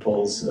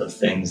examples of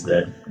things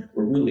that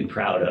we're really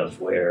proud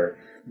of, where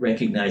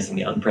recognizing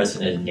the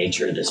unprecedented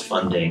nature of this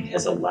funding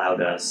has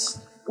allowed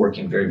us,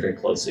 working very, very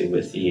closely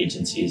with the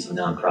agencies and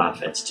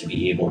nonprofits, to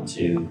be able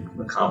to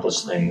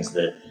accomplish things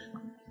that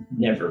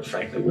never,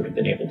 frankly, would have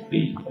been able to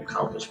be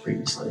accomplished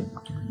previously.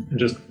 And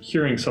just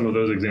hearing some of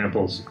those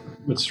examples,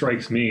 what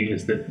strikes me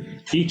is that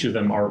each of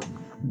them are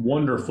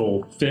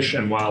wonderful fish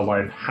and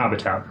wildlife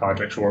habitat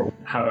projects, or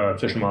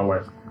fish and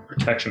wildlife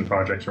protection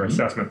projects or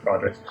assessment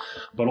projects,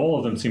 but all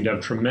of them seem to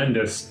have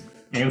tremendous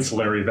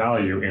ancillary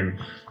value in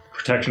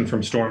protection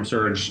from storm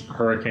surge,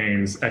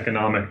 hurricanes,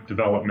 economic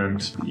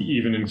development,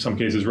 even in some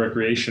cases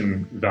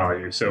recreation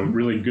value. So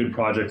really good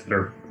projects that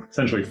are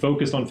essentially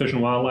focused on fish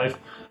and wildlife,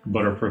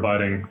 but are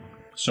providing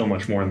so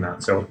much more than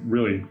that. So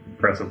really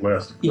impressive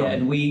list. Yeah,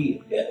 and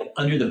we,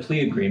 under the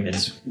plea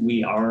agreements,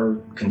 we are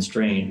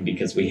constrained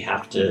because we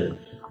have to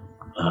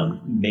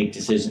make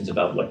decisions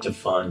about what to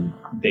fund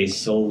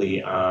based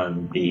solely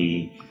on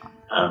the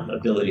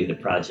ability of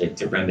the project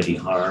to remedy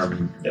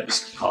harm that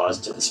was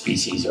caused to the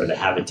species or the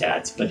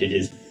habitats, but it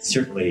is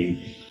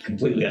certainly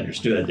completely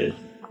understood that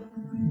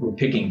we're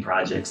picking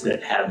projects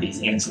that have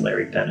these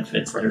ancillary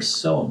benefits that are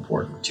so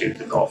important to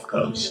the Gulf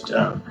Coast,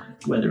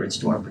 whether it's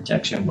storm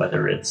protection,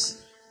 whether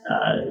it's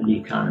the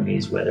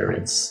economies, whether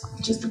it's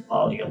just the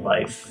quality of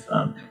life.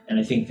 And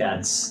I think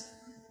that's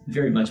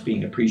very much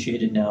being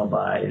appreciated now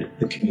by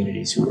the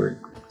communities who were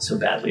so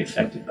badly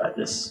affected by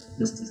this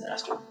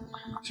disaster.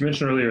 So you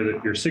mentioned earlier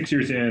that you're 6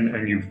 years in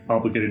and you've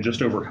obligated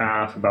just over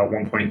half, about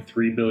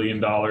 $1.3 billion.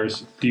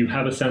 Do you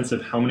have a sense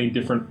of how many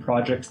different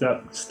projects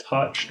that's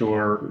touched,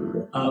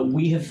 or?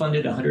 We have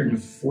funded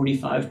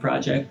 145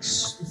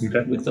 projects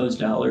with those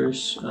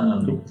dollars.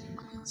 Cool.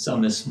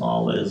 Some as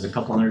small as a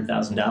couple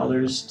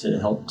 $100,000 to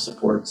help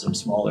support some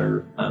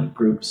smaller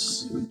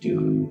groups who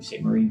do, say,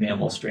 marine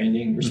mammal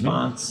stranding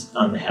response,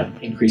 that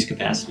have increased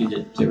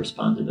capacity to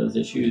respond to those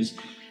issues.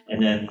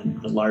 And then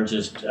the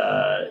largest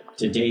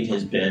to date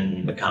has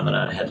been the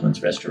Caminada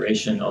Headlands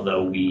Restoration,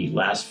 although we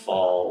last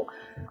fall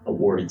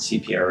awarded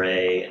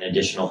CPRA an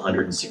additional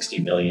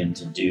 $160 million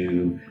to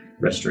do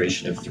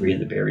restoration of 3 of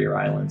the barrier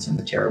islands in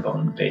the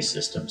Terrebonne Bay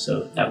system.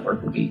 So that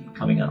work will be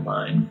coming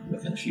online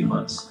within a few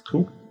months.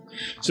 Cool.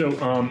 So,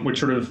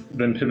 which sort of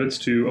then pivots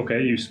to,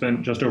 okay, you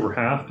spent just over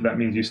half. That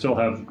means you still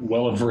have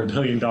well over $1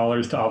 billion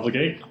to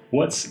obligate.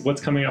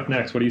 What's coming up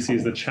next? What do you see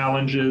as the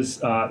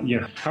challenges? How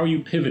are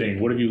you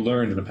pivoting? What have you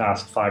learned in the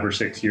past 5 or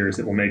 6 years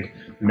that will make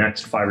the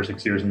next 5 or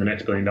 6 years and the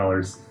next $1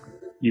 billion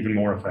even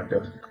more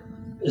effective?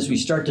 As we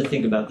start to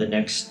think about the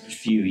next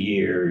few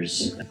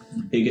years,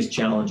 the biggest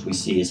challenge we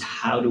see is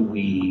how do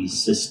we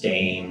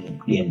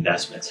sustain the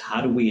investments?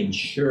 How do we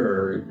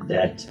ensure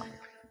that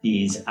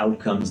these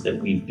outcomes that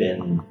we've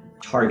been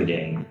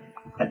targeting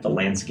at the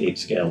landscape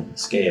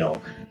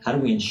scale, how do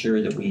we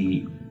ensure that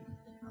we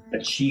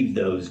achieve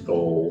those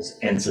goals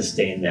and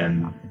sustain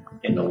them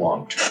in the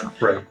long term?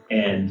 Right.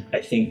 And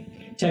I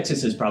think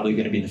Texas is probably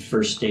going to be the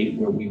first state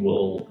where we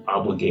will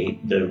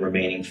obligate the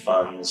remaining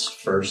funds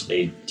first.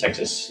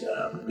 Texas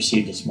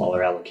received a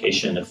smaller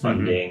allocation of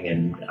funding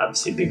and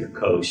obviously a bigger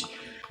coast.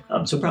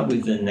 So probably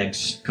the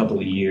next couple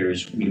of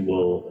years, we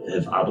will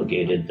have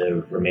obligated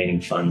the remaining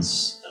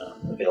funds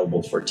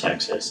available for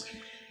Texas.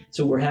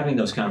 So we're having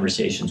those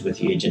conversations with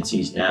the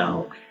agencies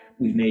now.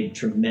 We've made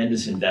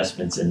tremendous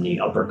investments in the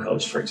Upper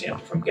Coast, for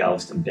example, from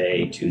Galveston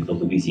Bay to the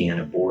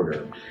Louisiana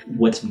border.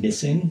 What's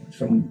missing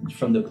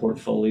from the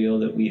portfolio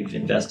that we've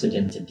invested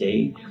in to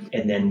date,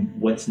 and then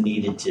what's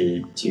needed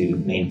to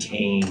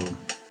maintain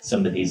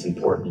some of these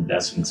important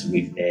investments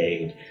we've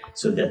made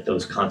so that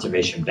those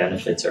conservation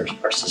benefits are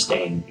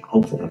sustained,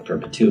 hopefully in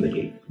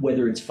perpetuity.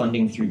 Whether it's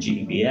funding through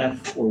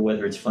GDBF or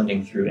whether it's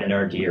funding through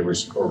NRD or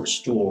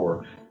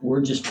Restore,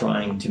 we're just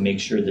trying to make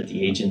sure that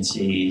the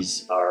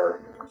agencies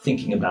are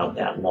thinking about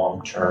that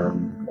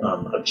long-term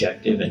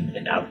objective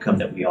and outcome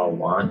that we all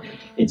want.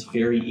 It's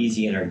very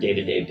easy in our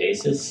day-to-day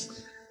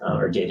basis,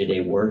 our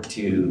day-to-day work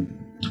to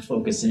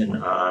focus in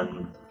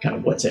on kind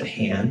of what's at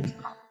hand,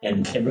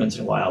 and every once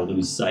in a while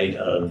lose sight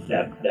of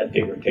that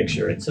bigger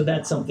picture. And so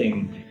that's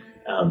something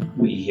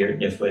we here at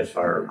NIFWF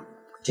are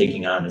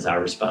taking on as our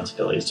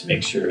responsibilities to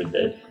make sure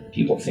that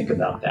people think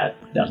about that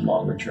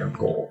longer-term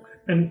goal.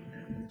 And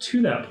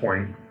to that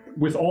point,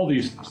 with all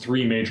these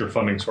 3 major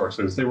funding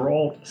sources, they were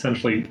all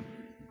essentially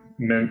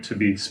meant to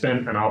be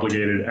spent and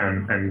obligated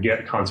and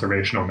get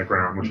conservation on the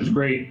ground, which is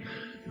great.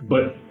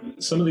 But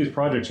some of these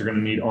projects are going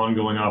to need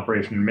ongoing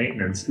operation and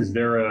maintenance. Is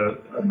there a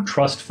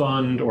trust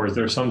fund, or is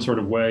there some sort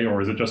of way,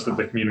 or is it just that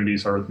the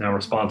communities are now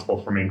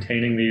responsible for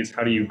maintaining these?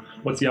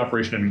 What's the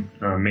operation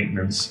and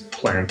maintenance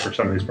plan for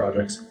some of these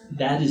projects?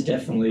 That is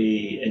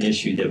definitely an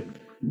issue that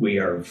we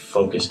are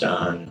focused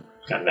on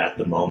kind of at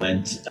the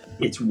moment.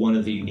 It's one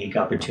of the unique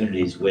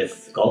opportunities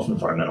with the Gulf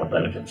Environmental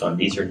Benefit Fund.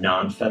 These are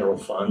non-federal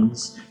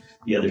funds.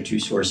 The other 2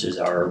 sources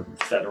are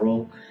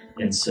federal.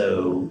 And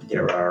so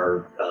there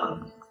are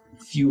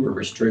fewer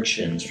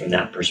restrictions from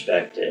that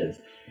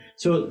perspective.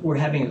 So we're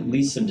having at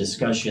least some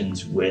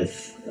discussions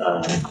with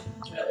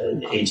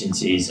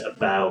agencies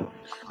about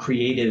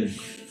creative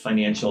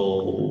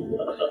financial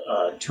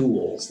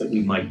tools that we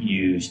might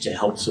use to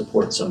help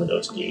support some of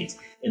those needs.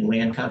 And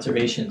land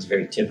conservation is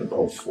very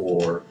typical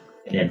for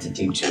an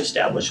entity to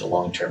establish a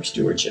long-term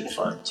stewardship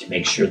fund to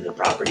make sure the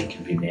property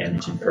can be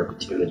managed in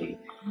perpetuity.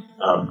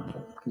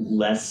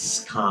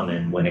 Less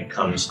common when it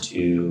comes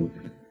to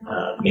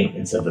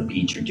maintenance of a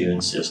beach or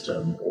dune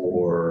system,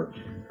 or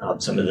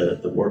some of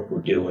the work we're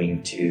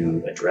doing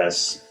to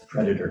address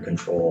predator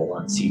control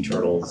on sea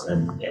turtles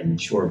and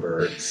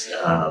shorebirds.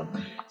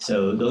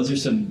 So those are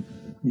some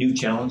new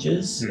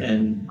challenges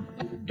and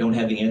don't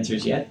have the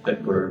answers yet,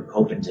 but we're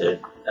hoping to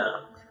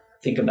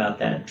think about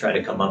that and try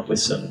to come up with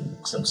some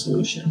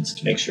solutions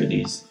to make sure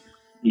these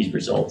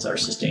results are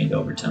sustained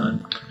over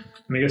time.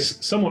 And I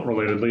guess somewhat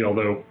relatedly,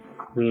 although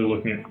really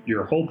looking at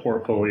your whole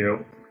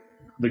portfolio,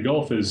 the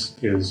Gulf is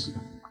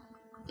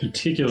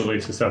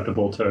particularly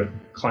susceptible to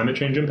climate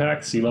change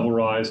impacts, sea level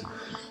rise,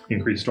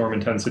 increased storm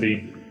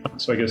intensity.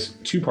 So I guess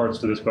 2 parts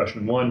to this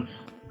question. One,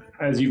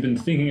 as you've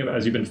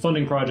been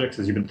funding projects,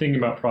 as you've been thinking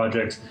about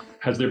projects,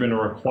 has there been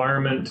a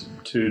requirement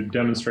to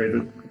demonstrate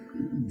that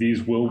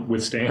these will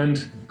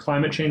withstand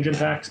climate change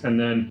impacts? And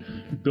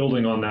then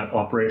building on that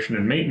operation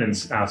and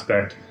maintenance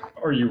aspect,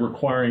 are you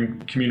requiring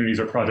communities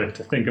or projects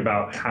to think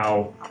about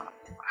how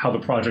the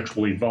projects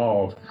will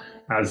evolve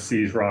as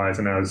seas rise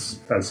and as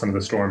some of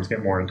the storms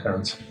get more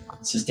intense?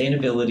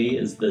 Sustainability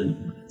is the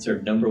sort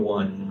of number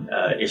one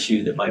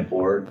issue that my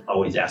board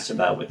always asks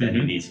about with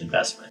any of these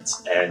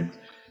investments. And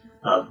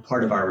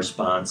part of our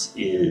response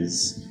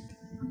is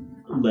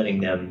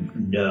letting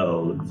them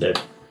know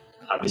that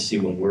obviously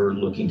when we're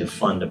looking to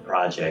fund a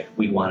project,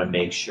 we want to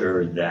make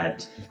sure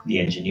that the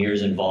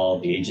engineers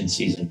involved, the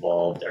agencies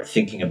involved are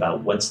thinking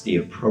about what's the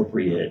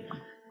appropriate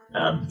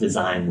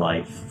design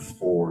life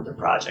for the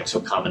project. So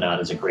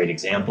Caminada is a great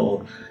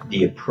example.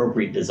 The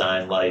appropriate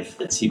design life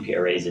that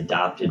CPRA has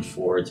adopted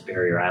for its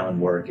Barrier Island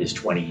work is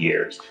 20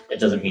 years. That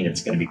doesn't mean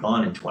it's going to be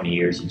gone in 20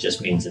 years. It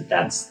just means that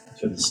that's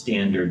sort of the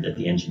standard that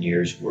the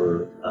engineers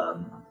were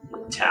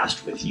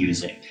tasked with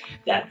using.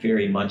 That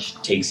very much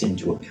takes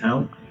into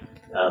account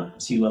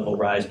sea level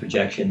rise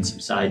projections,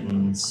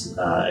 subsidence,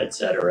 et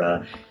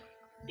cetera.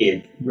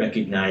 It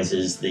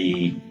recognizes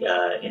the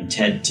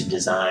intent to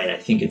design. I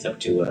think it's up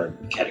to a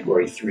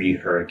Category 3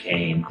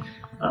 hurricane.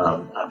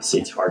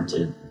 Obviously, it's hard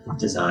to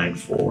design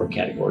for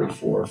Category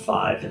 4 or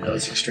 5 in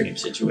those extreme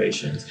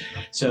situations.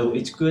 So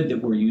it's good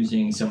that we're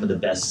using some of the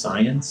best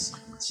science.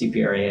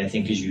 CPRA, I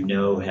think, as you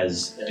know,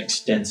 has an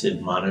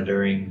extensive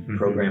monitoring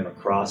program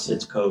across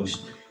its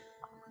coast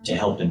to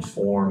help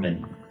inform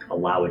and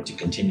allow it to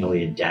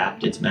continually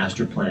adapt its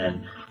master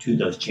plan to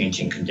those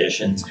changing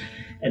conditions.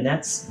 And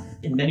that's,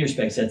 in many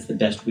respects, that's the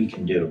best we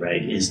can do,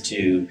 right, is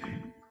to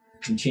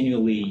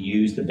continually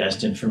use the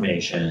best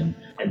information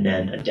and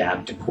then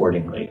adapt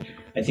accordingly.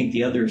 I think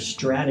the other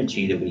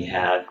strategy that we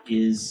have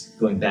is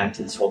going back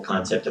to this whole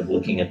concept of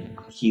looking at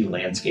key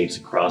landscapes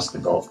across the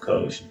Gulf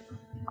Coast.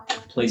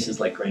 Places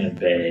like Grand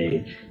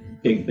Bay,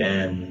 Big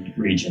Bend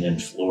region in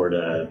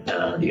Florida,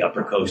 the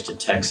upper coast of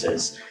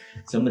Texas,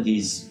 some of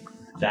these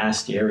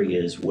vast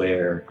areas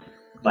where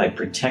by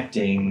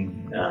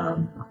protecting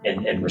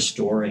and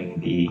restoring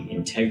the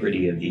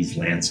integrity of these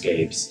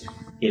landscapes,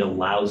 it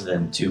allows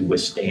them to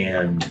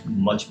withstand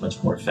much,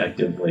 much more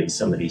effectively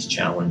some of these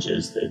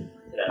challenges that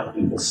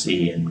we will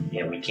see. And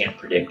we can't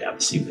predict,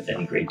 obviously, with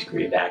any great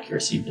degree of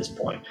accuracy at this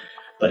point.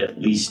 But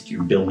at least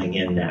you're building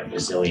in that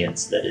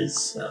resilience that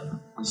is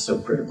so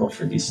critical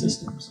for these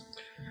systems.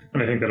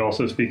 And I think that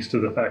also speaks to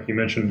the fact you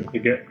mentioned at the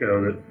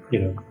get-go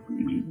that,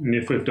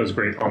 NIFWF does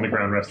great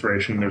on-the-ground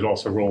restoration. There's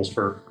also roles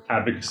for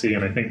advocacy,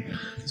 and I think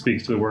it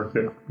speaks to the work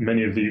that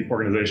many of the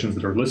organizations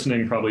that are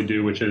listening probably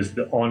do, which is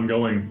the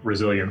ongoing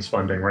resilience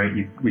funding, right?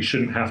 We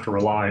shouldn't have to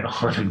rely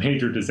on a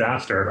major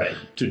disaster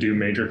to do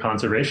major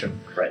conservation.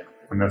 Right.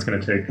 And that's going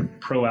to take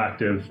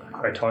proactive.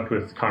 I talked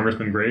with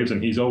Congressman Graves,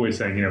 and he's always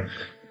saying,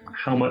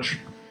 how much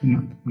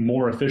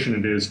more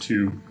efficient it is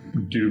to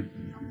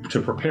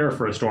prepare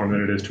for a storm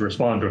than it is to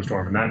respond to a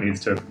storm. And that needs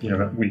to,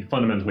 we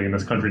fundamentally in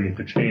this country need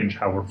to change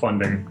how we're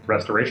funding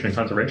restoration and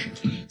conservation.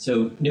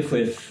 So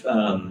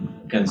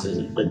NIFWF comes as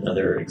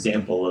another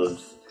example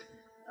of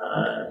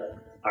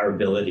our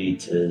ability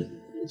to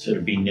sort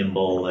of be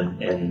nimble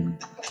and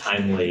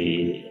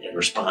timely and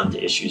respond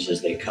to issues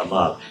as they come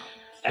up.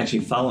 Actually,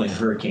 following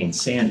Hurricane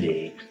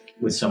Sandy,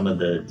 with some of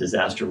the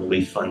disaster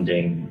relief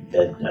funding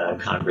that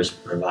Congress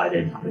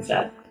provided with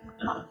that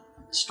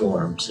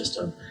storm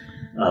system,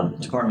 the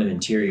Department of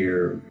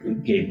Interior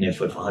gave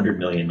NIFWF $100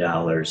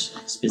 million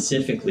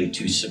specifically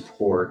to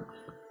support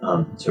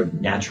sort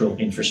of natural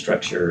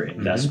infrastructure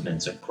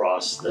investments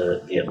across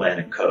the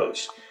Atlantic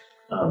coast.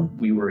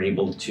 We were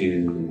able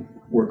to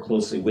work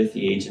closely with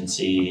the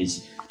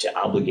agencies to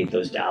obligate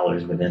those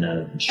dollars within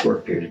a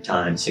short period of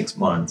time, 6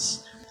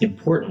 months.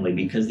 Importantly,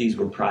 because these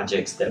were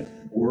projects that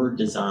were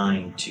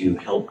designed to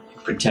help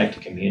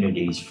protect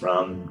communities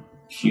from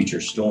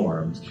future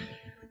storms,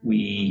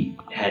 we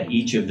had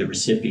each of the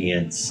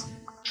recipients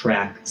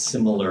track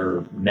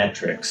similar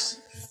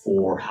metrics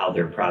for how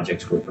their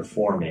projects were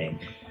performing.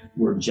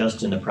 We're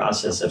just in the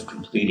process of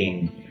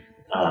completing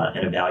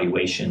an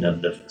evaluation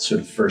of the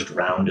sort of first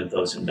round of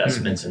those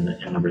investments and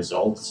the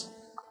results.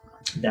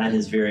 That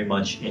has very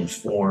much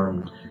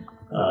informed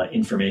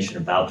information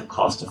about the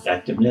cost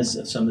effectiveness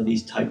of some of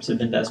these types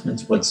of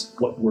investments,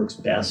 what works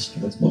best,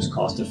 what's most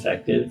cost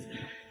effective.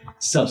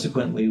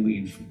 Subsequently,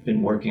 we've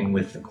been working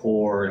with the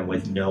Corps and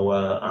with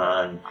NOAA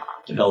on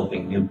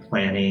developing new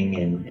planning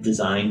and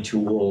design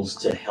tools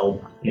to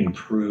help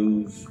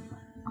improve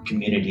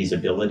communities'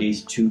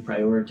 abilities to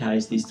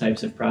prioritize these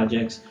types of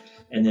projects.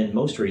 And then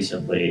most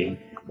recently,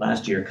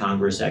 last year,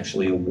 Congress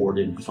actually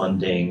awarded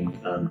funding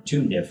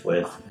to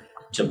NIFWF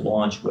to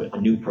launch a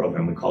new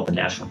program we call the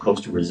National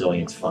Coastal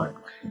Resilience Fund.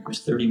 It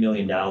was $30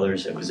 million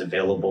that was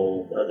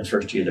available the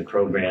first year of the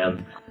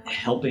program,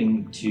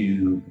 helping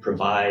to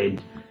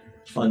provide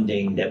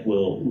funding that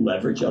will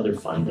leverage other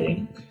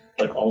funding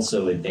but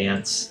also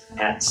advance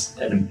at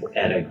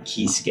a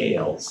key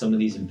scale some of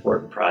these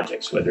important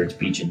projects, whether it's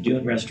beach and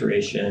dune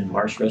restoration,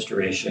 marsh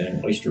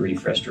restoration, oyster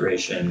reef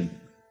restoration,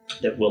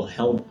 that will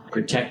help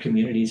protect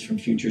communities from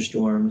future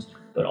storms,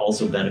 but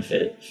also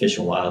benefit fish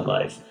and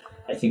wildlife.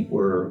 I think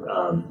we're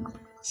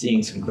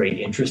seeing some great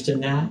interest in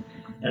that,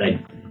 and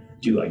I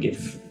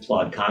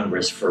applaud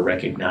Congress for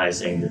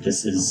recognizing that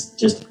this is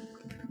just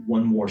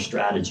one more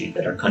strategy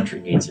that our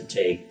country needs to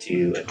take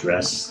to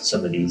address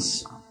some of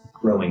these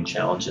growing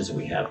challenges that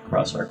we have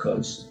across our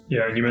coast.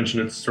 Yeah, and you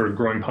mentioned it's sort of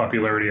growing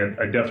popularity.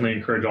 I definitely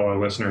encourage all our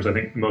listeners. I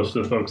think most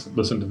of the folks that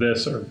listen to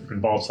this are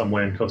involved some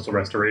way in coastal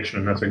restoration,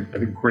 and that's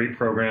a great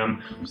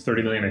program. It was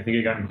 $30 million. I think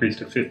it got increased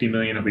to $50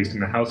 million, at least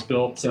in the House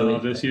bill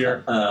this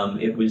year.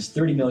 It was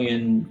 $30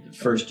 million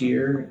first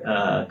year.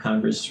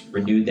 Congress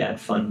renewed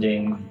that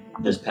funding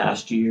this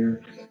past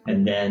year.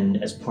 And then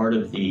as part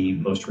of the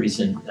most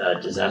recent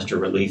disaster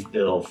relief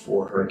bill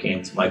for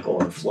Hurricanes Michael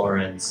and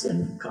Florence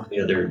and a couple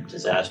of other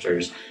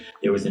disasters,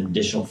 there was an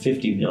additional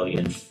 $50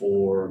 million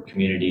for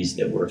communities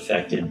that were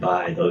affected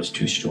by those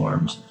two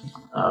storms.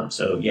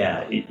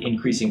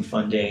 Increasing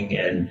funding,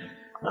 and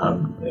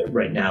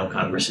right now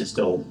Congress is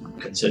still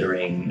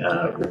considering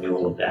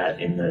renewal of that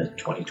in the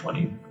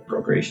 2020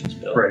 appropriations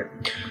bill. Right.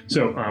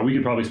 So we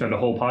could probably spend a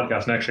whole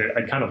podcast, and actually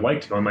I'd kind of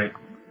like to. I might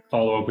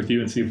follow up with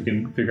you and see if we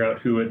can figure out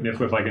who at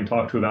NIFWF I can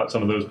talk to about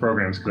some of those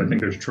programs, because I think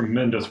there's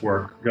tremendous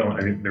work going.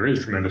 I mean, there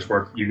is tremendous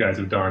work you guys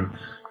have done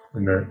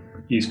in the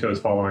East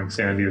Coast following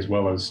Sandy, as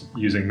well as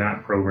using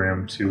that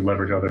program to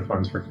leverage other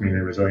funds for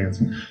community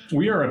resilience.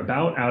 We are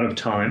about out of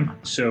time.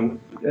 So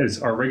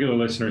as our regular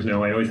listeners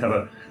know, I always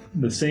have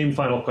the same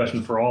final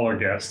question for all our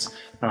guests,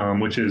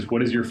 which is,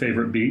 what is your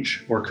favorite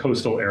beach or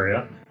coastal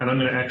area? And I'm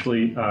going to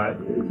actually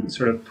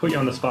sort of put you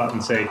on the spot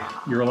and say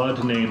you're allowed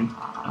to name.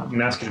 I'm going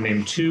to ask you to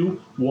name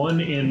two. One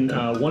in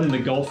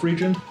the Gulf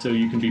region, so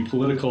you can be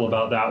political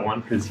about that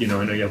one, because I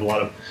know you have a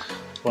lot of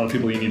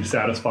people you need to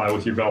satisfy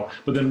with your Gulf.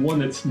 But then one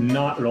that's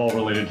not at all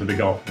related to the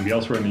Gulf, maybe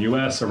elsewhere in the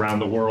U.S., around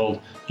the world.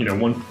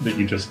 One that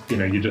you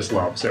just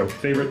love. So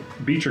favorite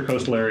beach or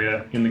coastal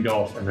area in the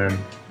Gulf, and then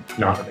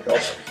not in the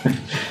Gulf.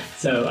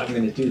 So I'm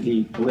going to do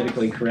the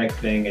politically correct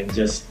thing and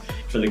just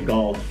for the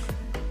Gulf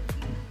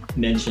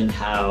mention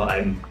how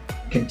I'm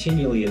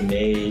continually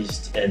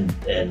amazed and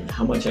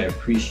how much I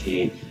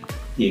appreciate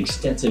the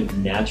extensive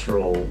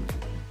natural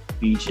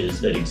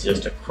beaches that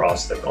exist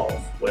across the Gulf,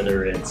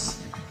 whether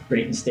it's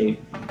Brayton State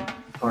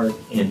Park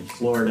in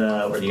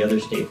Florida or the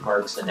other state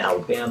parks in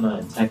Alabama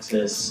and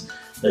Texas,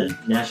 the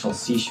national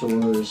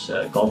seashores,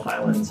 Gulf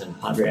Islands and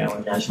Padre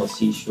Island National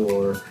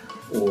Seashore,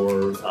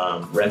 or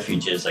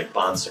refuges like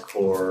Bon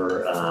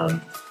Secours,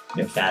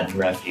 McFadden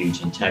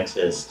Refuge in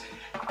Texas.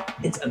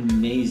 It's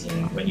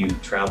amazing when you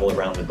travel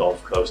around the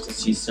Gulf Coast to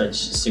see such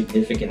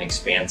significant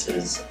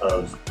expanses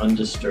of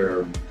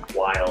undisturbed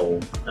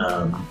wild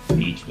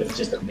beach with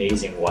just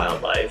amazing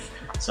wildlife.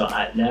 So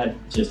that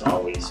just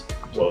always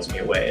blows me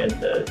away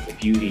at the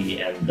beauty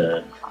and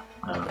the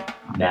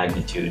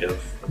magnitude of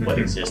what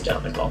exists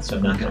down the Gulf. So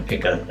I'm not going to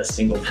pick a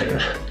single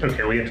favorite.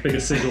 Okay, we have to pick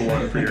a single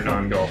one for your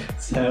non-Gulf.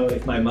 So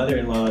if my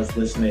mother-in-law is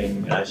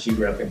listening, she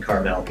grew up in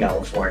Carmel,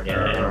 California,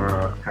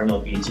 and Carmel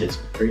Beach is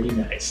pretty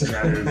nice.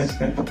 That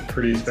is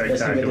pretty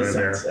spectacular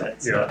there.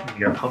 Sunset, so. Yeah,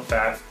 you got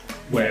humpback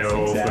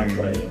whales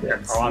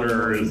and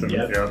otters. And,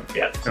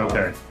 Yep. So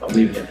okay. I'll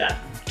leave it at that.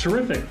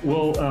 Terrific.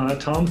 Well,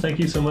 Tom, thank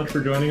you so much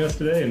for joining us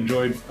today.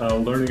 Enjoyed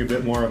learning a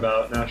bit more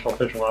about National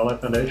Fish and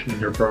Wildlife Foundation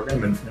and your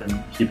program,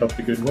 and keep up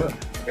the good work.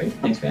 Great.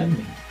 Thanks for having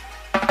me.